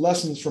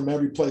lessons from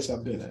every place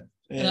I've been at.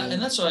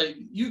 And that's why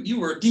you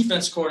were a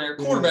defense coordinator,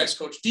 quarterbacks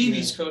coach,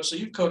 DB's coach, so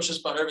you coached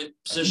just about every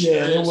position.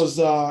 Yeah, and it was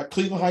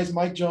Cleveland Heights,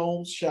 Mike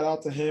Jones. Shout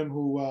out to him,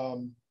 who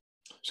was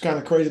kind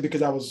of crazy,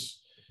 because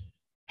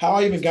how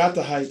I even got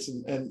to Heights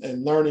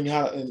and learning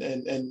how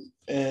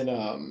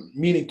and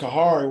meeting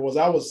Kahari was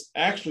I was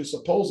actually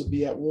supposed to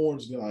be at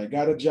Warrensville. I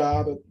got a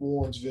job at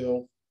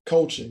Warrensville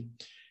coaching,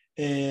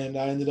 and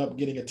I ended up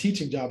getting a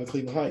teaching job at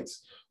Cleveland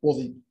Heights.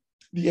 Well,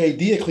 the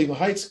AD at Cleveland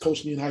Heights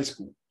coached me in high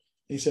school.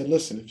 He said,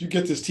 listen, if you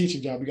get this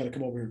teaching job, you got to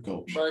come over here and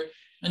coach. Right.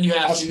 And you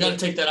got to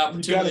take that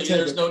opportunity.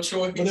 There's no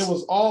choice. But it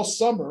was all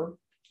summer.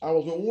 I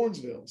was with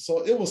Warrensville.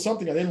 So it was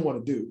something I didn't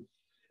want to do,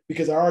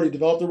 because I already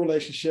developed a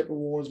relationship with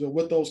Warrensville,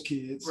 with those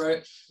kids,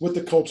 right, with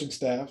the coaching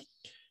staff.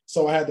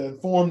 So I had to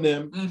inform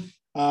them.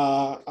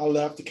 I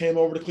left. I came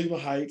over to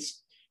Cleveland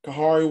Heights.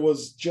 Kahari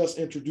was just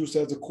introduced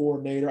as a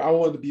coordinator. I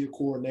wanted to be a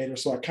coordinator.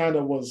 So I came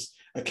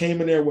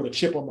in there with a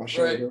chip on my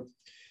shoulder,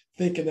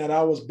 thinking that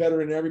I was better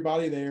than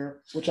everybody there,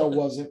 which I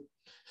wasn't.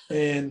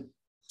 And,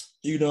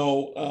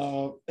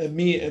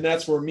 and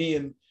that's where me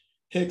and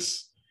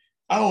Hicks,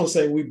 I don't want to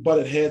say we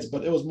butted heads,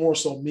 but it was more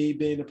so me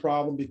being the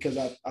problem, because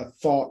I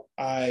thought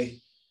I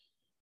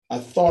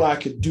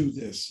could do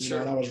this,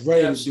 and I was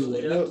ready to do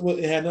it. Yeah.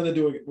 It had nothing to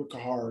do with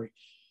Kahari.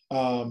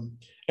 And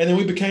then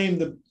we became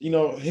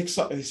Hicks,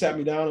 he sat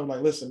me down and was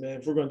like, listen, man,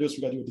 if we're going to do this,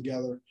 we got to do it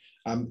together.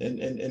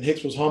 And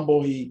Hicks was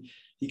humble. He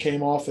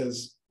came off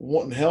as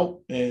wanting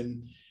help.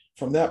 And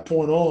from that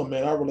point on,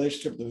 man, our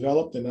relationship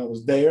developed, and I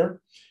was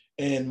there.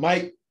 And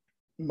Mike,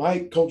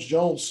 Coach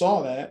Jones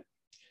saw that.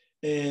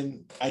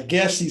 And I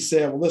guess he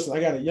said, well, listen,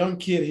 I got a young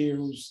kid here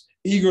who's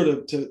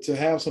eager to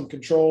have some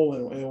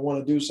control and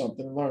want to do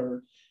something and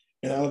learn.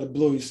 And out of the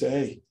blue, he said,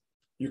 hey,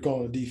 you're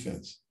calling the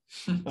defense.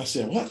 I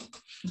said, what?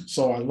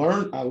 So I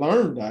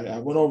learned. I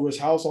went over his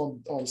house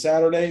on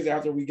Saturdays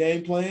after we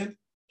game planned.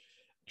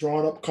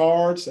 drawing up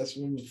cards. That's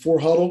when before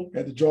huddle,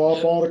 had to draw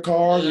up all the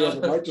cards. You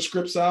had to write the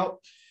scripts out.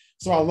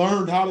 So I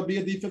learned how to be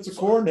a defensive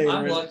coordinator.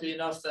 I'm lucky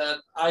enough that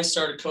I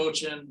started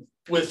coaching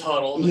with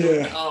huddle.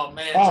 Yeah. Oh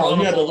man. Oh,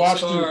 you had to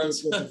watch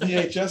the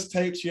VHS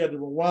tapes. You had to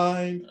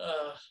rewind,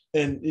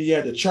 and you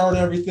had to chart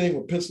everything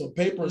with pencil and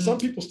paper. And some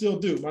people still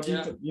do. My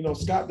defense,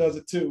 Scott does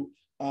it too.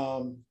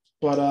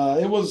 But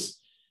it was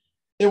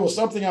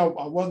something I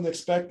wasn't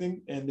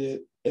expecting, and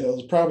it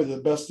was probably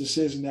the best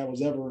decision that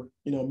was ever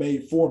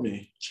made for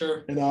me.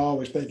 Sure. And I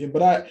always thinking,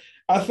 but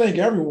I thank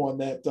everyone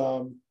that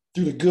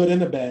through the good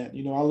and the bad,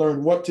 I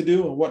learned what to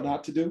do and what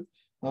not to do,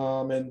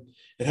 and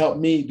it helped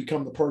me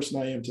become the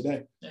person I am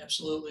today.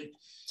 Absolutely.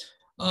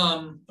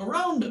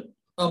 Around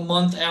a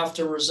month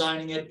after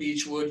resigning at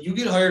Beechwood, you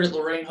get hired at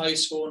Lorain High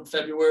School in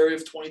February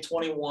of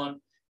 2021.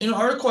 In an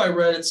article I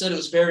read, it said it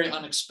was very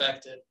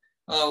unexpected.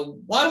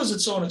 Why was it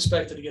so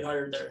unexpected to get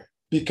hired there?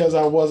 Because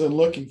I wasn't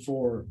looking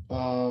for it.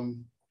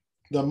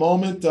 The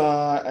moment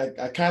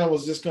I kind of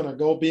was just going to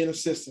go be an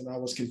assistant, I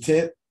was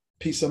content,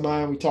 peace of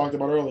mind we talked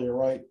about earlier,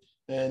 right?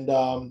 And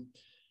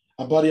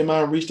a buddy of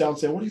mine reached out and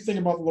said, "What do you think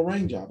about the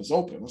Lorain job? It's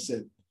open." I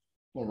said,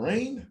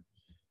 "Lorain?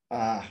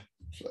 I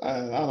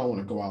don't want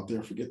to go out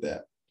there. Forget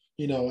that."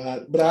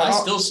 But I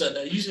still said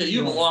that. You said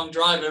you have a long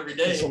drive every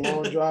day. It's a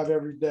long drive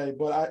every day.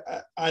 But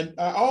I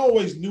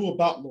always knew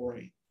about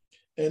Lorain.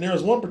 And there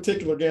was one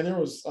particular game. There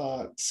was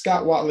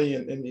Scott Watley,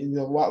 and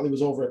Watley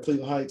was over at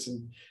Cleveland Heights,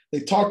 and they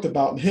talked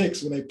about in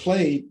Hicks when they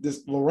played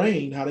this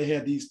Lorain, how they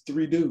had these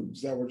three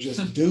dudes that were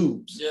just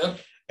dudes,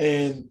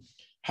 and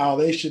how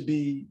they should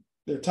be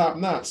their top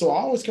notch. So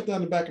I always kept that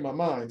in the back of my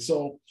mind.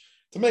 So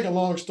to make a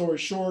long story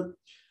short,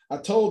 I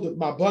told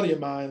my buddy of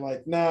mine,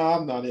 like, "Nah,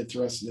 I'm not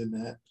interested in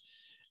that."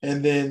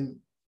 And then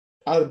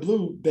out of the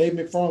blue, Dave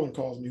McFarland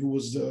calls me, who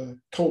was the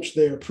coach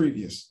there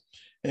previous.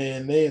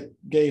 And they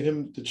gave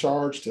him the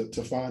charge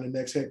to find the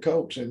next head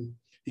coach. And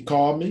he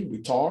called me,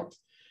 we talked,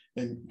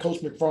 and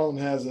Coach McFarland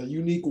has a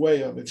unique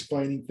way of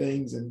explaining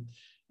things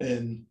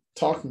and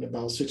talking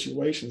about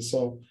situations.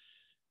 So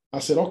I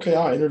said, okay,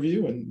 I'll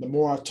interview. And the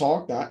more I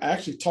talked, I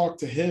actually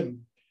talked to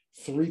him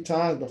 3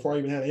 times before I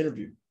even had an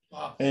interview.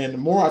 Wow. And the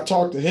more I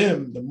talked to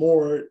him, the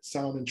more it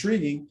sounded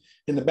intriguing.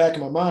 In the back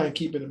of my mind,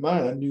 keeping in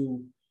mind, I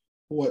knew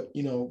what,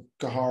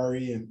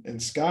 Kahari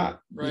and Scott,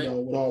 right,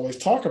 would always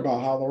talk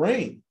about, how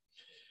Lorain.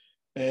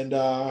 And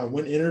I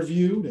went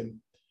interviewed, and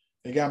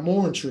it got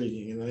more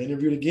intriguing. And I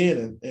interviewed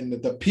again, and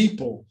the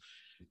people,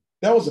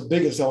 that was the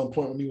biggest selling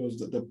point with me, was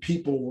that the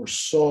people were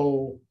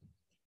so,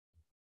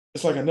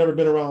 it's like I've never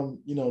been around,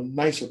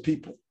 nicer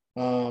people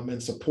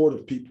and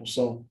supportive people.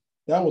 So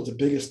that was the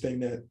biggest thing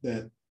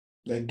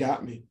that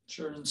got me.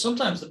 Sure. And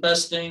sometimes the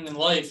best thing in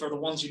life are the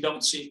ones you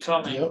don't see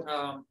coming. Yep.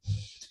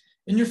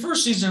 In your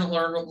first season at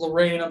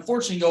Lorain,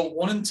 unfortunately, you go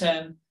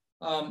 1-10.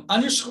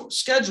 On your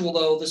schedule,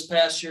 though, this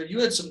past year, you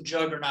had some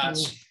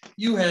juggernauts.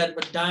 You had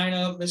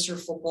Medina, Mr.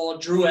 Football,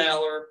 Drew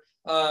Aller,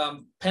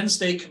 Penn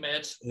State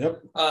commit,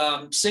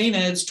 St.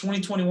 Ed's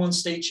 2021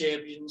 state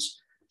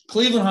champions,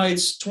 Cleveland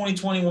Heights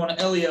 2021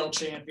 LEL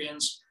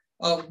champions.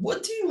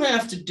 What do you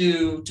have to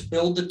do to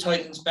build the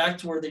Titans back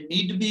to where they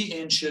need to be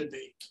and should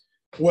be?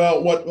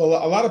 Well, what a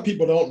lot of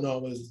people don't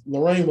know is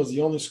Lorain was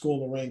the only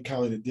school in Lorain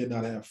County that did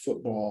not have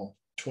football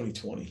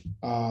 2020.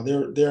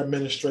 Their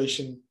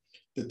administration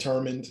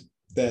determined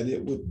that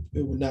it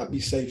would not be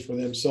safe for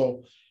them.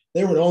 So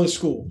they were the only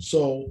school.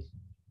 So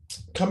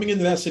coming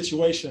into that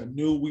situation, I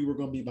knew we were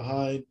going to be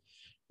behind,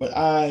 but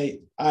I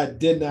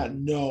did not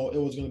know it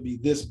was going to be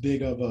this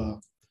big of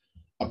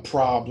a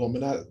problem.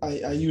 And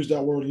I use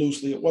that word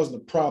loosely. It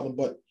wasn't a problem,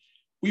 but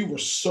we were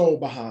so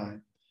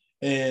behind.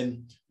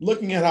 And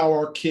looking at how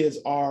our kids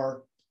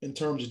are in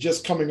terms of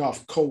just coming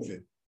off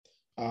COVID,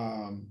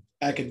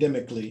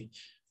 academically,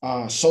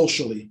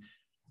 socially,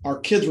 our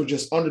kids were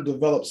just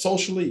underdeveloped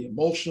socially,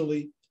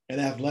 emotionally,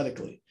 and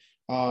athletically.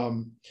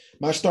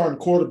 My starting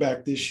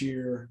quarterback this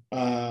year,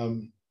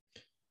 the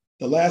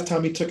last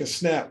time he took a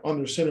snap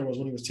under center was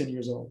when he was 10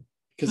 years old,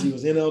 because he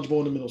was ineligible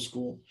in the middle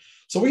school.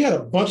 So we had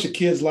a bunch of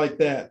kids like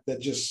that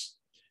just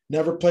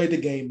never played the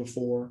game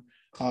before.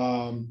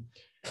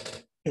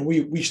 And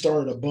we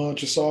started a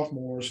bunch of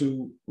sophomores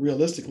who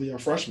realistically are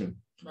freshmen.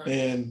 Right.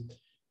 And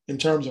in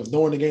terms of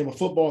knowing the game of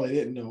football, they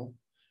didn't know.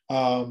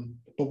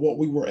 But what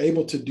we were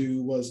able to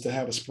do was to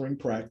have a spring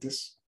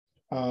practice.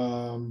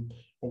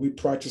 We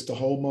practiced the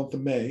whole month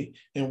of May,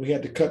 and we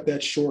had to cut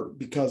that short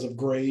because of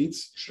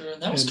grades. Sure,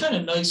 and that was kind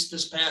of nice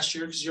this past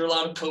year because you're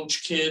allowed to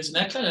coach kids, and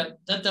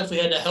that definitely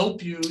had to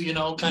help you,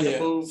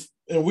 move.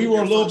 And we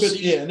were a little bit,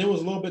 and it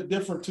was a little bit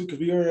different too, because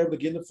we were able to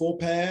get in the full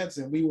pads,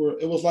 and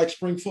it was like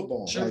spring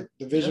football, like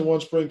Division I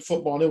spring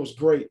football, and it was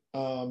great.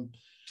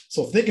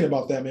 So thinking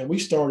about that, man, we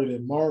started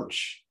in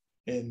March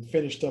and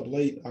finished up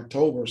late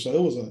October, so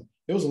it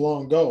was a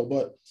long go.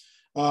 But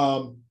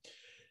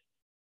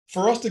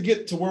for us to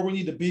get to where we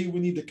need to be, we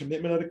need the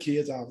commitment of the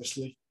kids,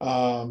 obviously,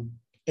 and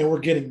we're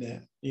getting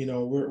that.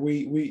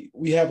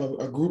 We have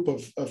a group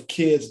of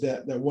kids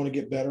that want to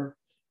get better,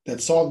 that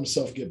saw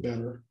themselves get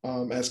better.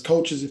 As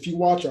coaches, if you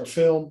watch our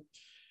film,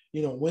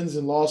 wins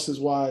and losses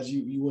wise,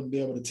 you wouldn't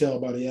be able to tell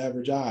by the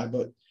average eye,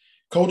 but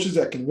coaches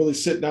that can really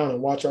sit down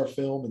and watch our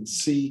film and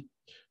see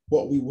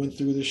what we went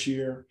through this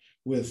year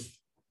with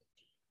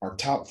our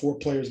top 4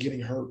 players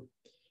getting hurt,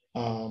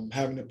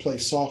 having to play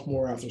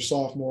sophomore after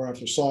sophomore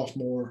after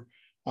sophomore.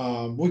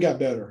 We got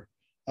better.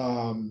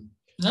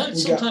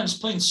 Sometimes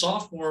playing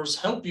sophomores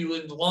help you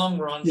in the long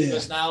run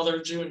because now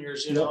they're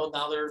juniors,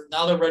 now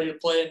they're ready to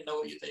play and know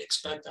what they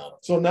expect out of them.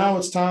 So now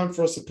it's time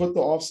for us to put the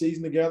off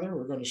season together.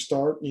 We're going to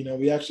start,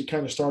 we actually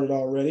kind of started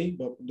already,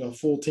 but the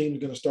full team is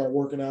going to start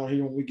working out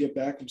here when we get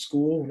back from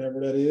school,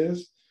 whenever that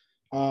is.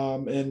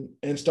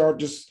 And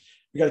start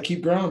we got to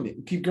keep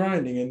grinding.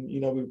 And,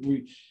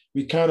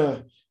 we kind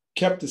of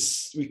kept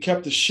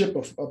the ship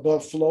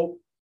above float,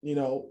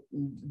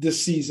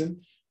 this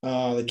season.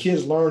 The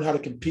kids learned how to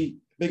compete.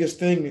 Biggest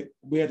thing,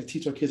 we had to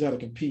teach our kids how to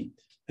compete.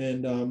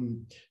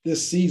 And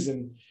this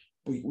season,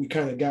 we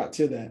kind of got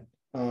to that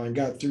and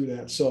got through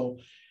that. So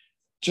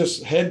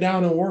just head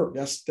down and work.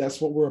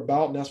 That's what we're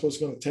about, and that's what it's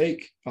going to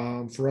take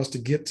for us to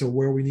get to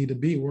where we need to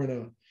be. We're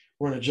in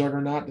a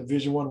juggernaut,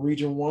 Division I,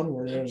 Region I,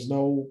 where there's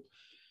no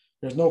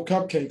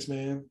cupcakes,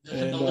 man.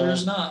 And no,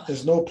 there's not.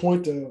 There's no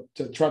point to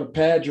try to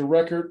pad your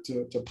record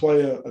to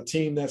play a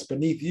team that's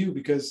beneath you,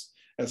 because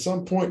at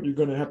some point you're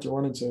going to have to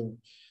run into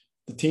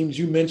the teams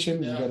you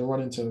mentioned. You got to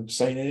run into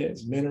St.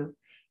 Ed's, Mentor,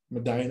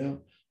 Medina.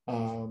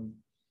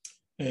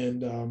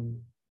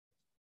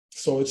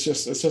 So it's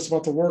just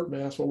about the work,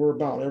 man. That's what we're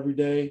about every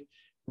day.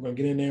 We're going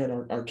to get in there,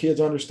 and our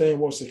kids understand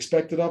what's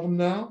expected of them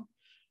now,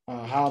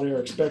 how they're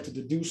expected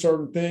to do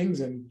certain things,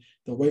 and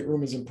the weight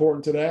room is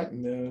important to that.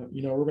 And,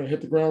 we're going to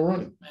hit the ground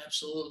running.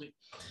 Absolutely.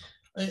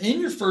 In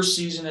your first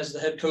season as the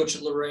head coach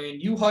at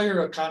Lorraine, you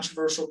hire a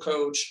controversial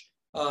coach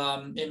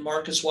in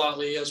Marcus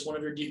Watley as one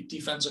of your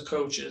defensive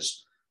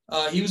coaches.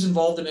 He was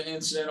involved in an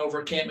incident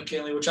over at Camp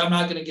McKinley, which I'm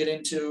not going to get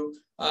into.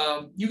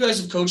 You guys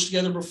have coached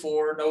together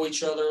before, know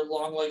each other,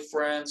 long life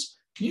friends.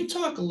 Can you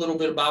talk a little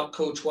bit about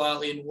Coach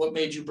Watley and what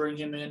made you bring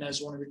him in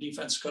as one of your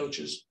defense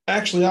coaches?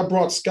 Actually, I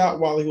brought Scott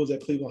Watley, who was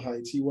at Cleveland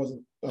Heights. He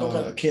wasn't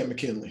at Camp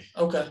McKinley.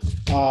 Okay.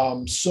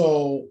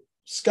 So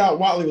Scott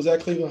Watley was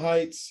at Cleveland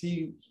Heights.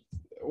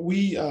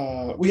 We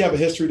have a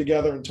history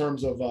together in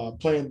terms of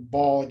playing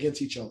ball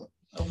against each other.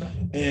 Okay.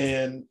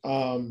 And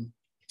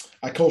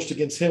I coached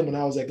against him when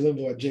I was at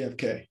Glenville at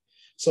JFK.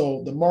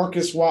 So the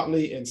Marcus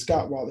Watley and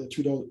Scott Watley are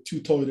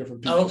two totally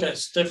different people. Okay,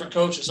 it's different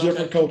coaches.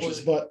 Different coaches,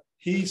 but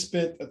he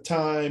spent a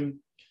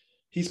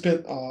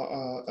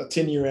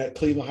 10-year at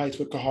Cleveland Heights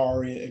with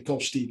Kahari and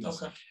Coach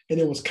Stevens. Okay. And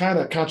it was kind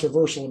of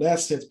controversial in that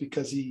sense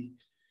because he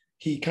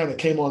kind of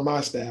came on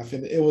my staff.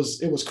 And it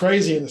was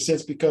crazy in a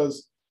sense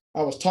because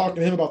I was talking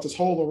to him about this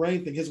whole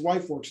Lorraine thing. His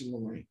wife works in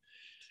Lorraine.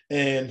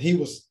 And he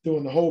was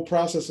doing the whole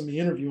process of me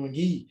interviewing.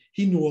 He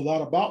knew a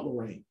lot about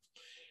Lorraine.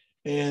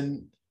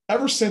 And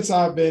ever since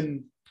I've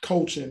been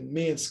coaching,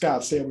 me and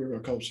Scott said we were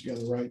going to coach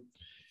together, right?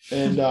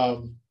 And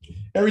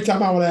every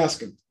time I would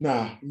ask him,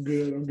 nah, I'm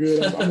good. I'm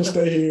going to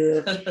stay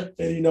here.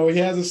 And, he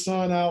has his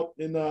son out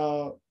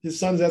his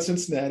son's at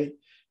Cincinnati.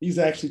 He's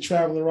actually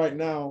traveling right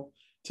now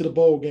to the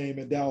bowl game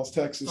in Dallas,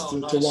 Texas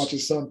to watch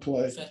his son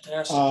play.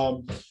 Fantastic.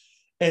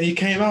 And he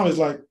came out, he's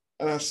like,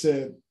 and I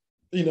said,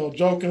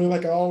 jokingly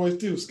like I always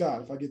do,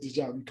 Scott, if I get this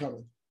job, you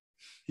coming?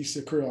 He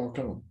said, Creel, I'll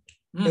come.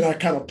 And I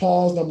kind of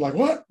paused. I'm like,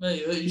 what?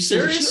 Hey, are you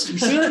serious? You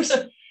serious?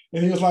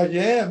 And he was like,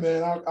 yeah,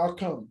 man, I'll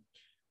come.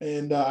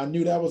 And I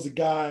knew that was a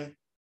guy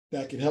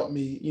that could help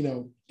me,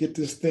 get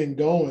this thing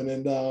going.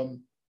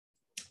 And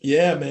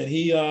yeah, man,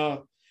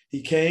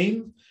 he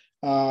came,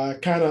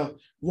 kind of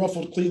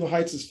ruffled Cleveland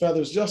Heights'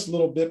 feathers just a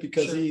little bit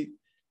because it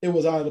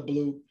was out of the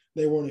blue.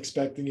 They weren't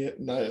expecting it,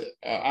 and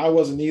I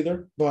wasn't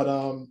either. But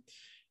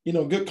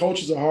good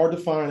coaches are hard to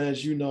find,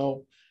 as you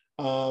know.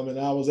 And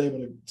I was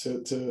able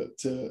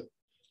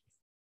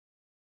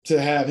to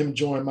have him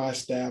join my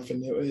staff,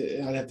 and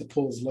I'd have to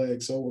pull his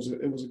leg. So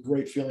it was a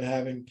great feeling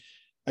having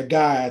a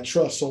guy I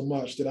trust so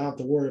much that I don't have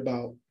to worry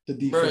about the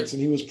defense. Right.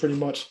 And he was pretty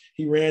much,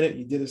 he ran it,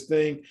 he did his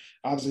thing.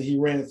 Obviously he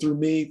ran it through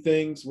me,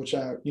 things which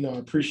I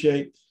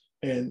appreciate.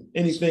 And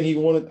anything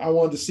I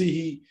wanted to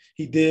see,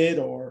 he did,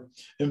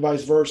 and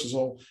vice versa.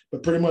 So,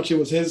 but pretty much it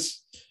was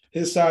his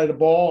side of the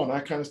ball, and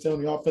I kind of stay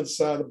on the offensive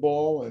side of the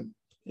ball. And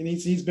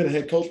he's been a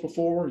head coach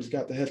before. He's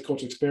got the head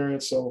coach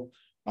experience. So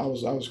I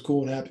was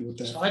cool and happy with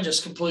that. So I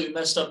just completely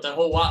messed up that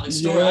whole Watley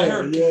story. I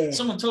heard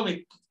someone told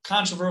me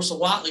controversial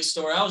Watley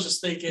story. I was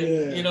just thinking,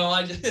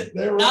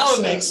 now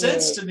it makes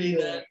sense to me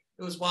that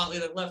it was Watley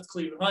that left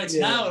Cleveland Heights.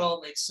 Yeah. Now it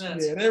all makes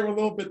sense. Yeah, they were a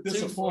little bit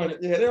disappointed.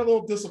 Yeah, they were a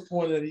little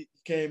disappointed that he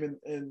came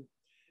and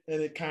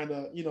it kind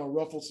of,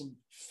 ruffled some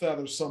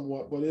feathers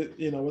somewhat, but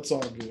it's all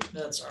good.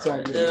 That's all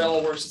right. It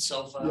all works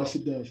itself out. Yes,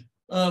 it does.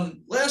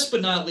 Last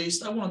but not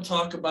least, I want to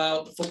talk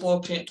about the football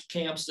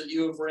camps that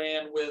you have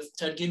ran with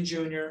Ted Ginn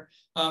Jr.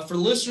 For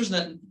listeners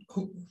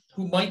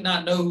who might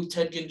not know who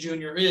Ted Ginn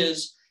Jr.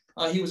 is,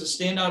 he was a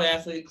standout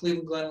athlete at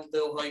Cleveland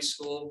Glenville High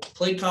School,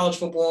 played college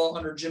football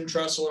under Jim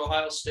Tressel at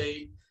Ohio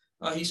State.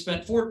 He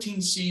spent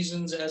 14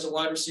 seasons as a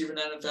wide receiver in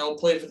the NFL,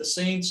 played for the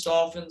Saints,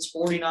 Dolphins,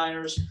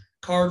 49ers,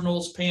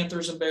 Cardinals,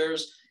 Panthers, and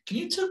Bears. Can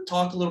you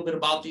talk a little bit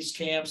about these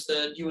camps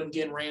that you and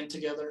Ginn ran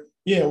together?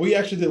 Yeah, we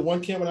actually did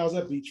one camp when I was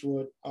at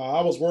Beechwood.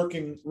 I was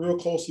working real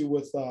closely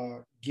with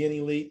Ginn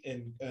Elite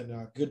and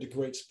Good to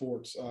Great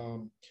Sports,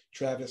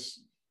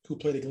 Travis, who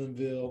played at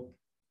Glenville.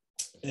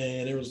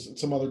 And there was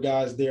some other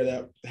guys there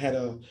that had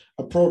a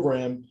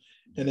program,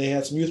 and they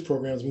had some youth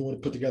programs. We wanted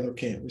to put together a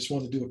camp. We just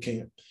wanted to do a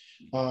camp.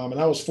 And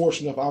I was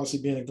fortunate enough, obviously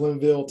being in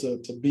Glenville,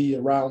 to be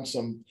around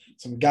some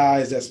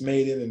guys that's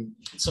made it, and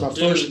some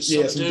dudes.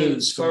 You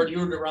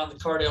were around the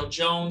Cardale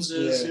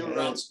Joneses. You were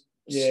around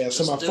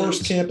so my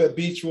first camp at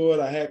Beechwood,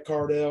 I had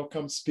Cardale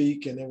come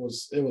speak, and it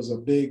was a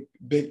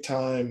big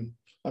time.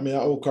 I mean, I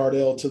owe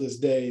Cardale to this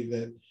day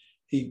that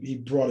he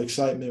brought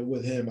excitement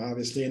with him,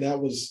 obviously, and it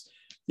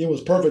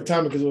was perfect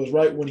timing because it was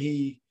right when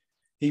he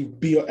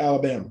beat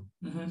Alabama.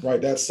 Mm-hmm. Right,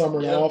 that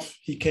summer off,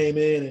 he came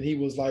in and he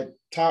was like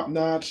top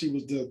notch. He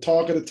was the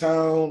talk of the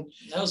town.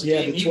 That was a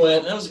game he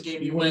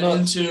went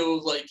into,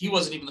 like, he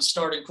wasn't even the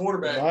starting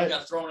quarterback. Right. He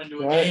got thrown into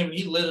a game and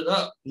he lit it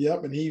up.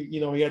 Yep, and he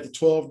had the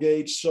 12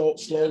 gauge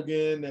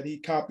slogan that he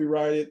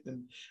copyrighted,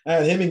 and I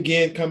had him and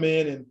Ginn come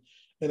in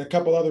and a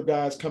couple other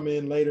guys come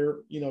in later,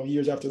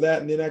 years after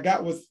that, and then I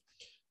got with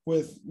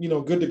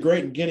Good to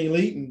Great and Ginn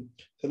Elite and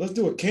said, let's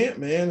do a camp,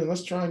 man, and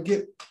let's try and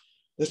get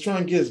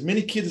as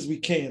many kids as we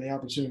can the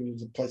opportunity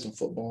to play some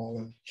football.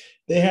 And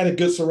they had a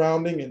good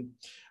surrounding, and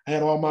I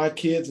had all my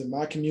kids in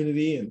my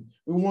community, and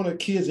we wanted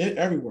kids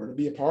everywhere to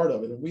be a part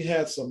of it. And we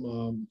had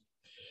some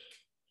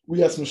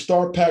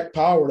star pack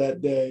power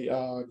that day.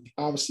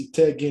 Obviously,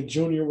 Ted Ginn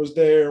Jr. was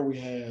there. We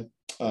had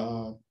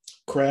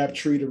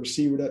Crabtree, the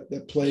receiver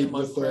that played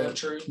with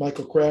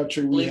Michael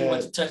Crabtree. We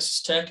went to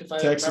Texas Tech, if I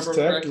remember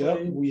correctly.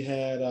 Yep. We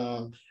had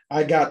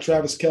I got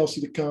Travis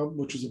Kelce to come,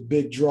 which was a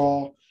big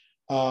draw.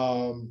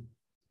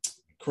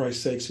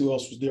 Christ's sakes, who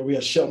else was there? We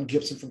had Shelton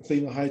Gibson from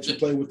Cleveland Heights who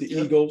played with the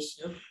Eagles.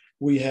 Yep.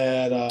 We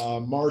had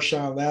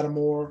Marshawn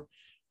Lattimore.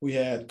 We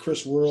had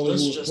Chris Worley.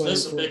 This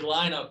is a big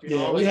lineup.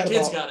 The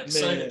kids got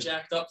excited,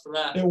 jacked up for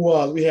that. It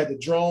was. We had the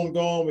drone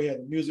going. We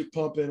had the music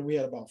pumping. We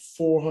had about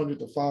 400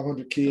 to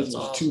 500 kids. It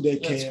was a 2-day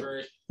camp.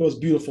 Great. It was a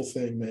beautiful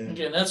thing, man.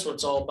 Again, that's what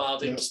it's all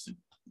about. Yep.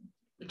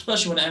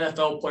 Especially when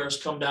NFL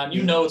players come down,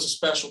 it's a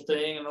special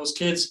thing, and those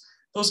kids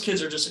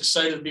are just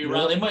excited to be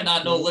around. They might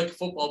not know lick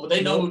football, but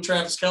they know who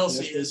Travis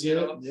Kelce is.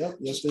 Yep.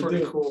 It's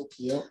pretty cool.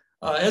 Yep.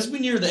 As we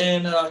near the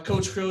end,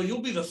 Coach Creel,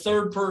 you'll be the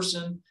third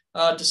person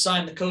to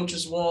sign the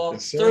coach's wall.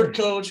 Yes, third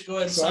coach, go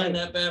ahead and sign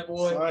that bad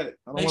boy.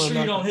 Make sure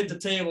you don't hit the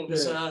table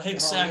because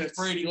Hicks sacked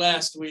Brady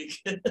last week.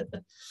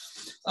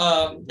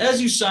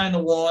 As you sign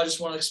the wall, I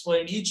just want to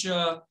explain each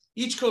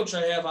coach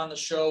I have on the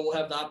show will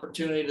have the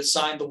opportunity to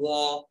sign the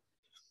wall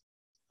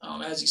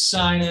as he's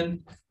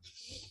signing.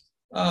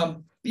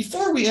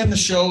 Before we end the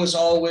show, as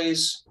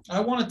always,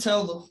 I want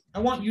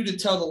you to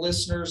tell the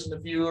listeners and the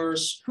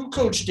viewers who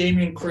Coach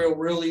Damian Creel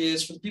really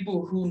is, for the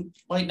people who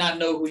might not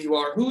know who you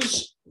are. Who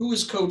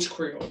is Coach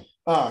Creel?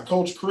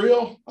 Coach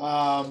Creel,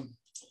 a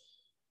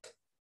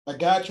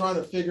guy trying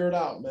to figure it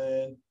out,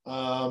 man.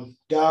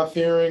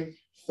 God-fearing,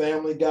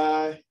 family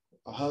guy,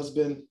 a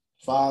husband,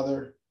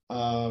 father,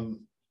 and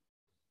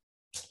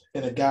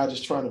a guy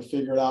just trying to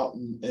figure it out.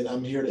 And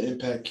I'm here to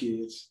impact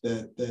kids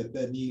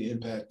that need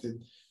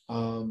impacted.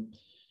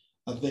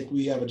 I think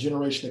we have a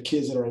generation of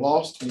kids that are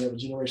lost. We have a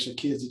generation of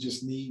kids that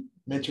just need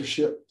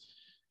mentorship.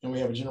 And we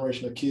have a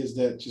generation of kids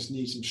that just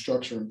need some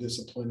structure and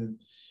discipline.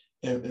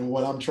 And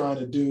what I'm trying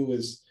to do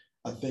is,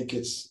 I think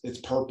it's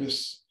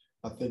purpose.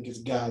 I think it's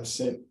God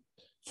sent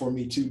for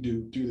me to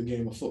do the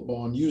game of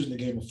football, and using the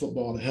game of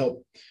football to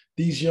help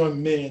these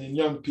young men and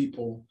young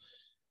people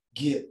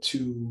get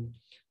to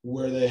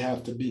where they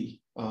have to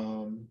be.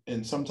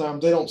 And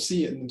sometimes they don't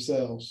see it in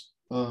themselves.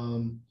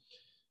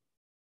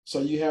 So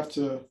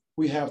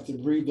we have to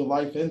breathe the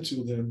life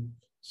into them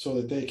so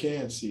that they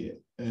can see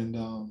it. And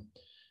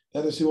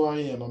that is who I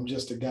am. I'm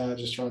just a guy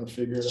just trying to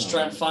figure it out. Just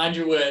trying to find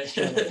your way.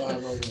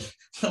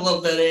 I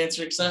love that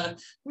answer,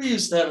 because we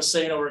used to have a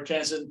saying over at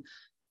Kansas,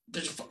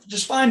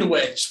 just find a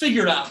way, just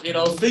figure it out,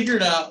 figure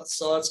it out.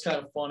 So that's kind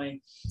of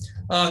funny.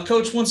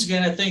 Coach, once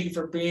again, I thank you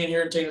for being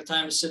here and taking the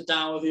time to sit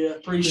down with you.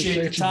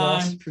 Appreciate the time.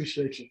 Boss.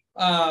 Appreciate you.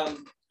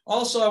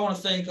 Also, I want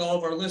to thank all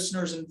of our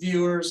listeners and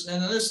viewers.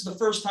 And this is the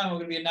first time I'm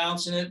going to be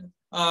announcing it.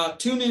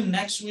 Tune in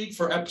next week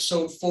for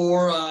episode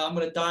 4. I'm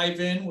going to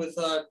diving in with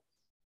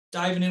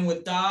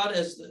Dodd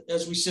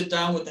as we sit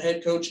down with the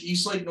head coach at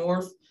Eastlake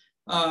North.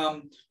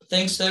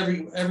 Thanks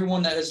to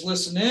everyone that has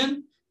listened in,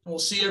 and we'll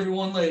see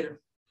everyone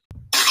later.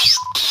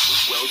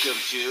 Welcome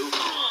to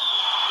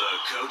The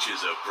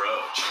Coach's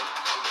Approach,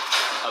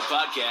 a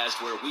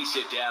podcast where we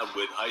sit down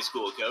with high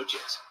school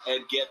coaches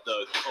and get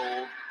the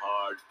cold,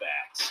 hard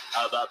facts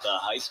about the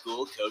high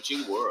school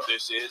coaching world.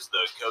 This is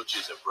The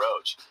Coach's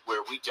Approach,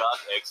 where we talk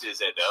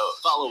X's and O's.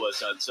 Follow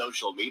us on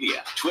social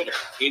media, Twitter,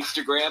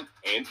 Instagram,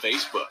 and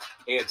Facebook,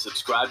 and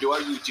subscribe to our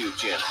YouTube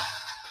channel.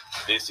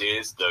 This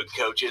is The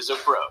Coach's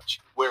Approach,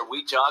 where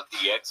we talk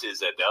the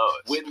X's and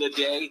O's. Win the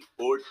day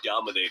or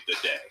dominate the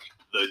day.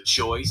 The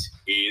choice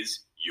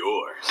is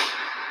yours.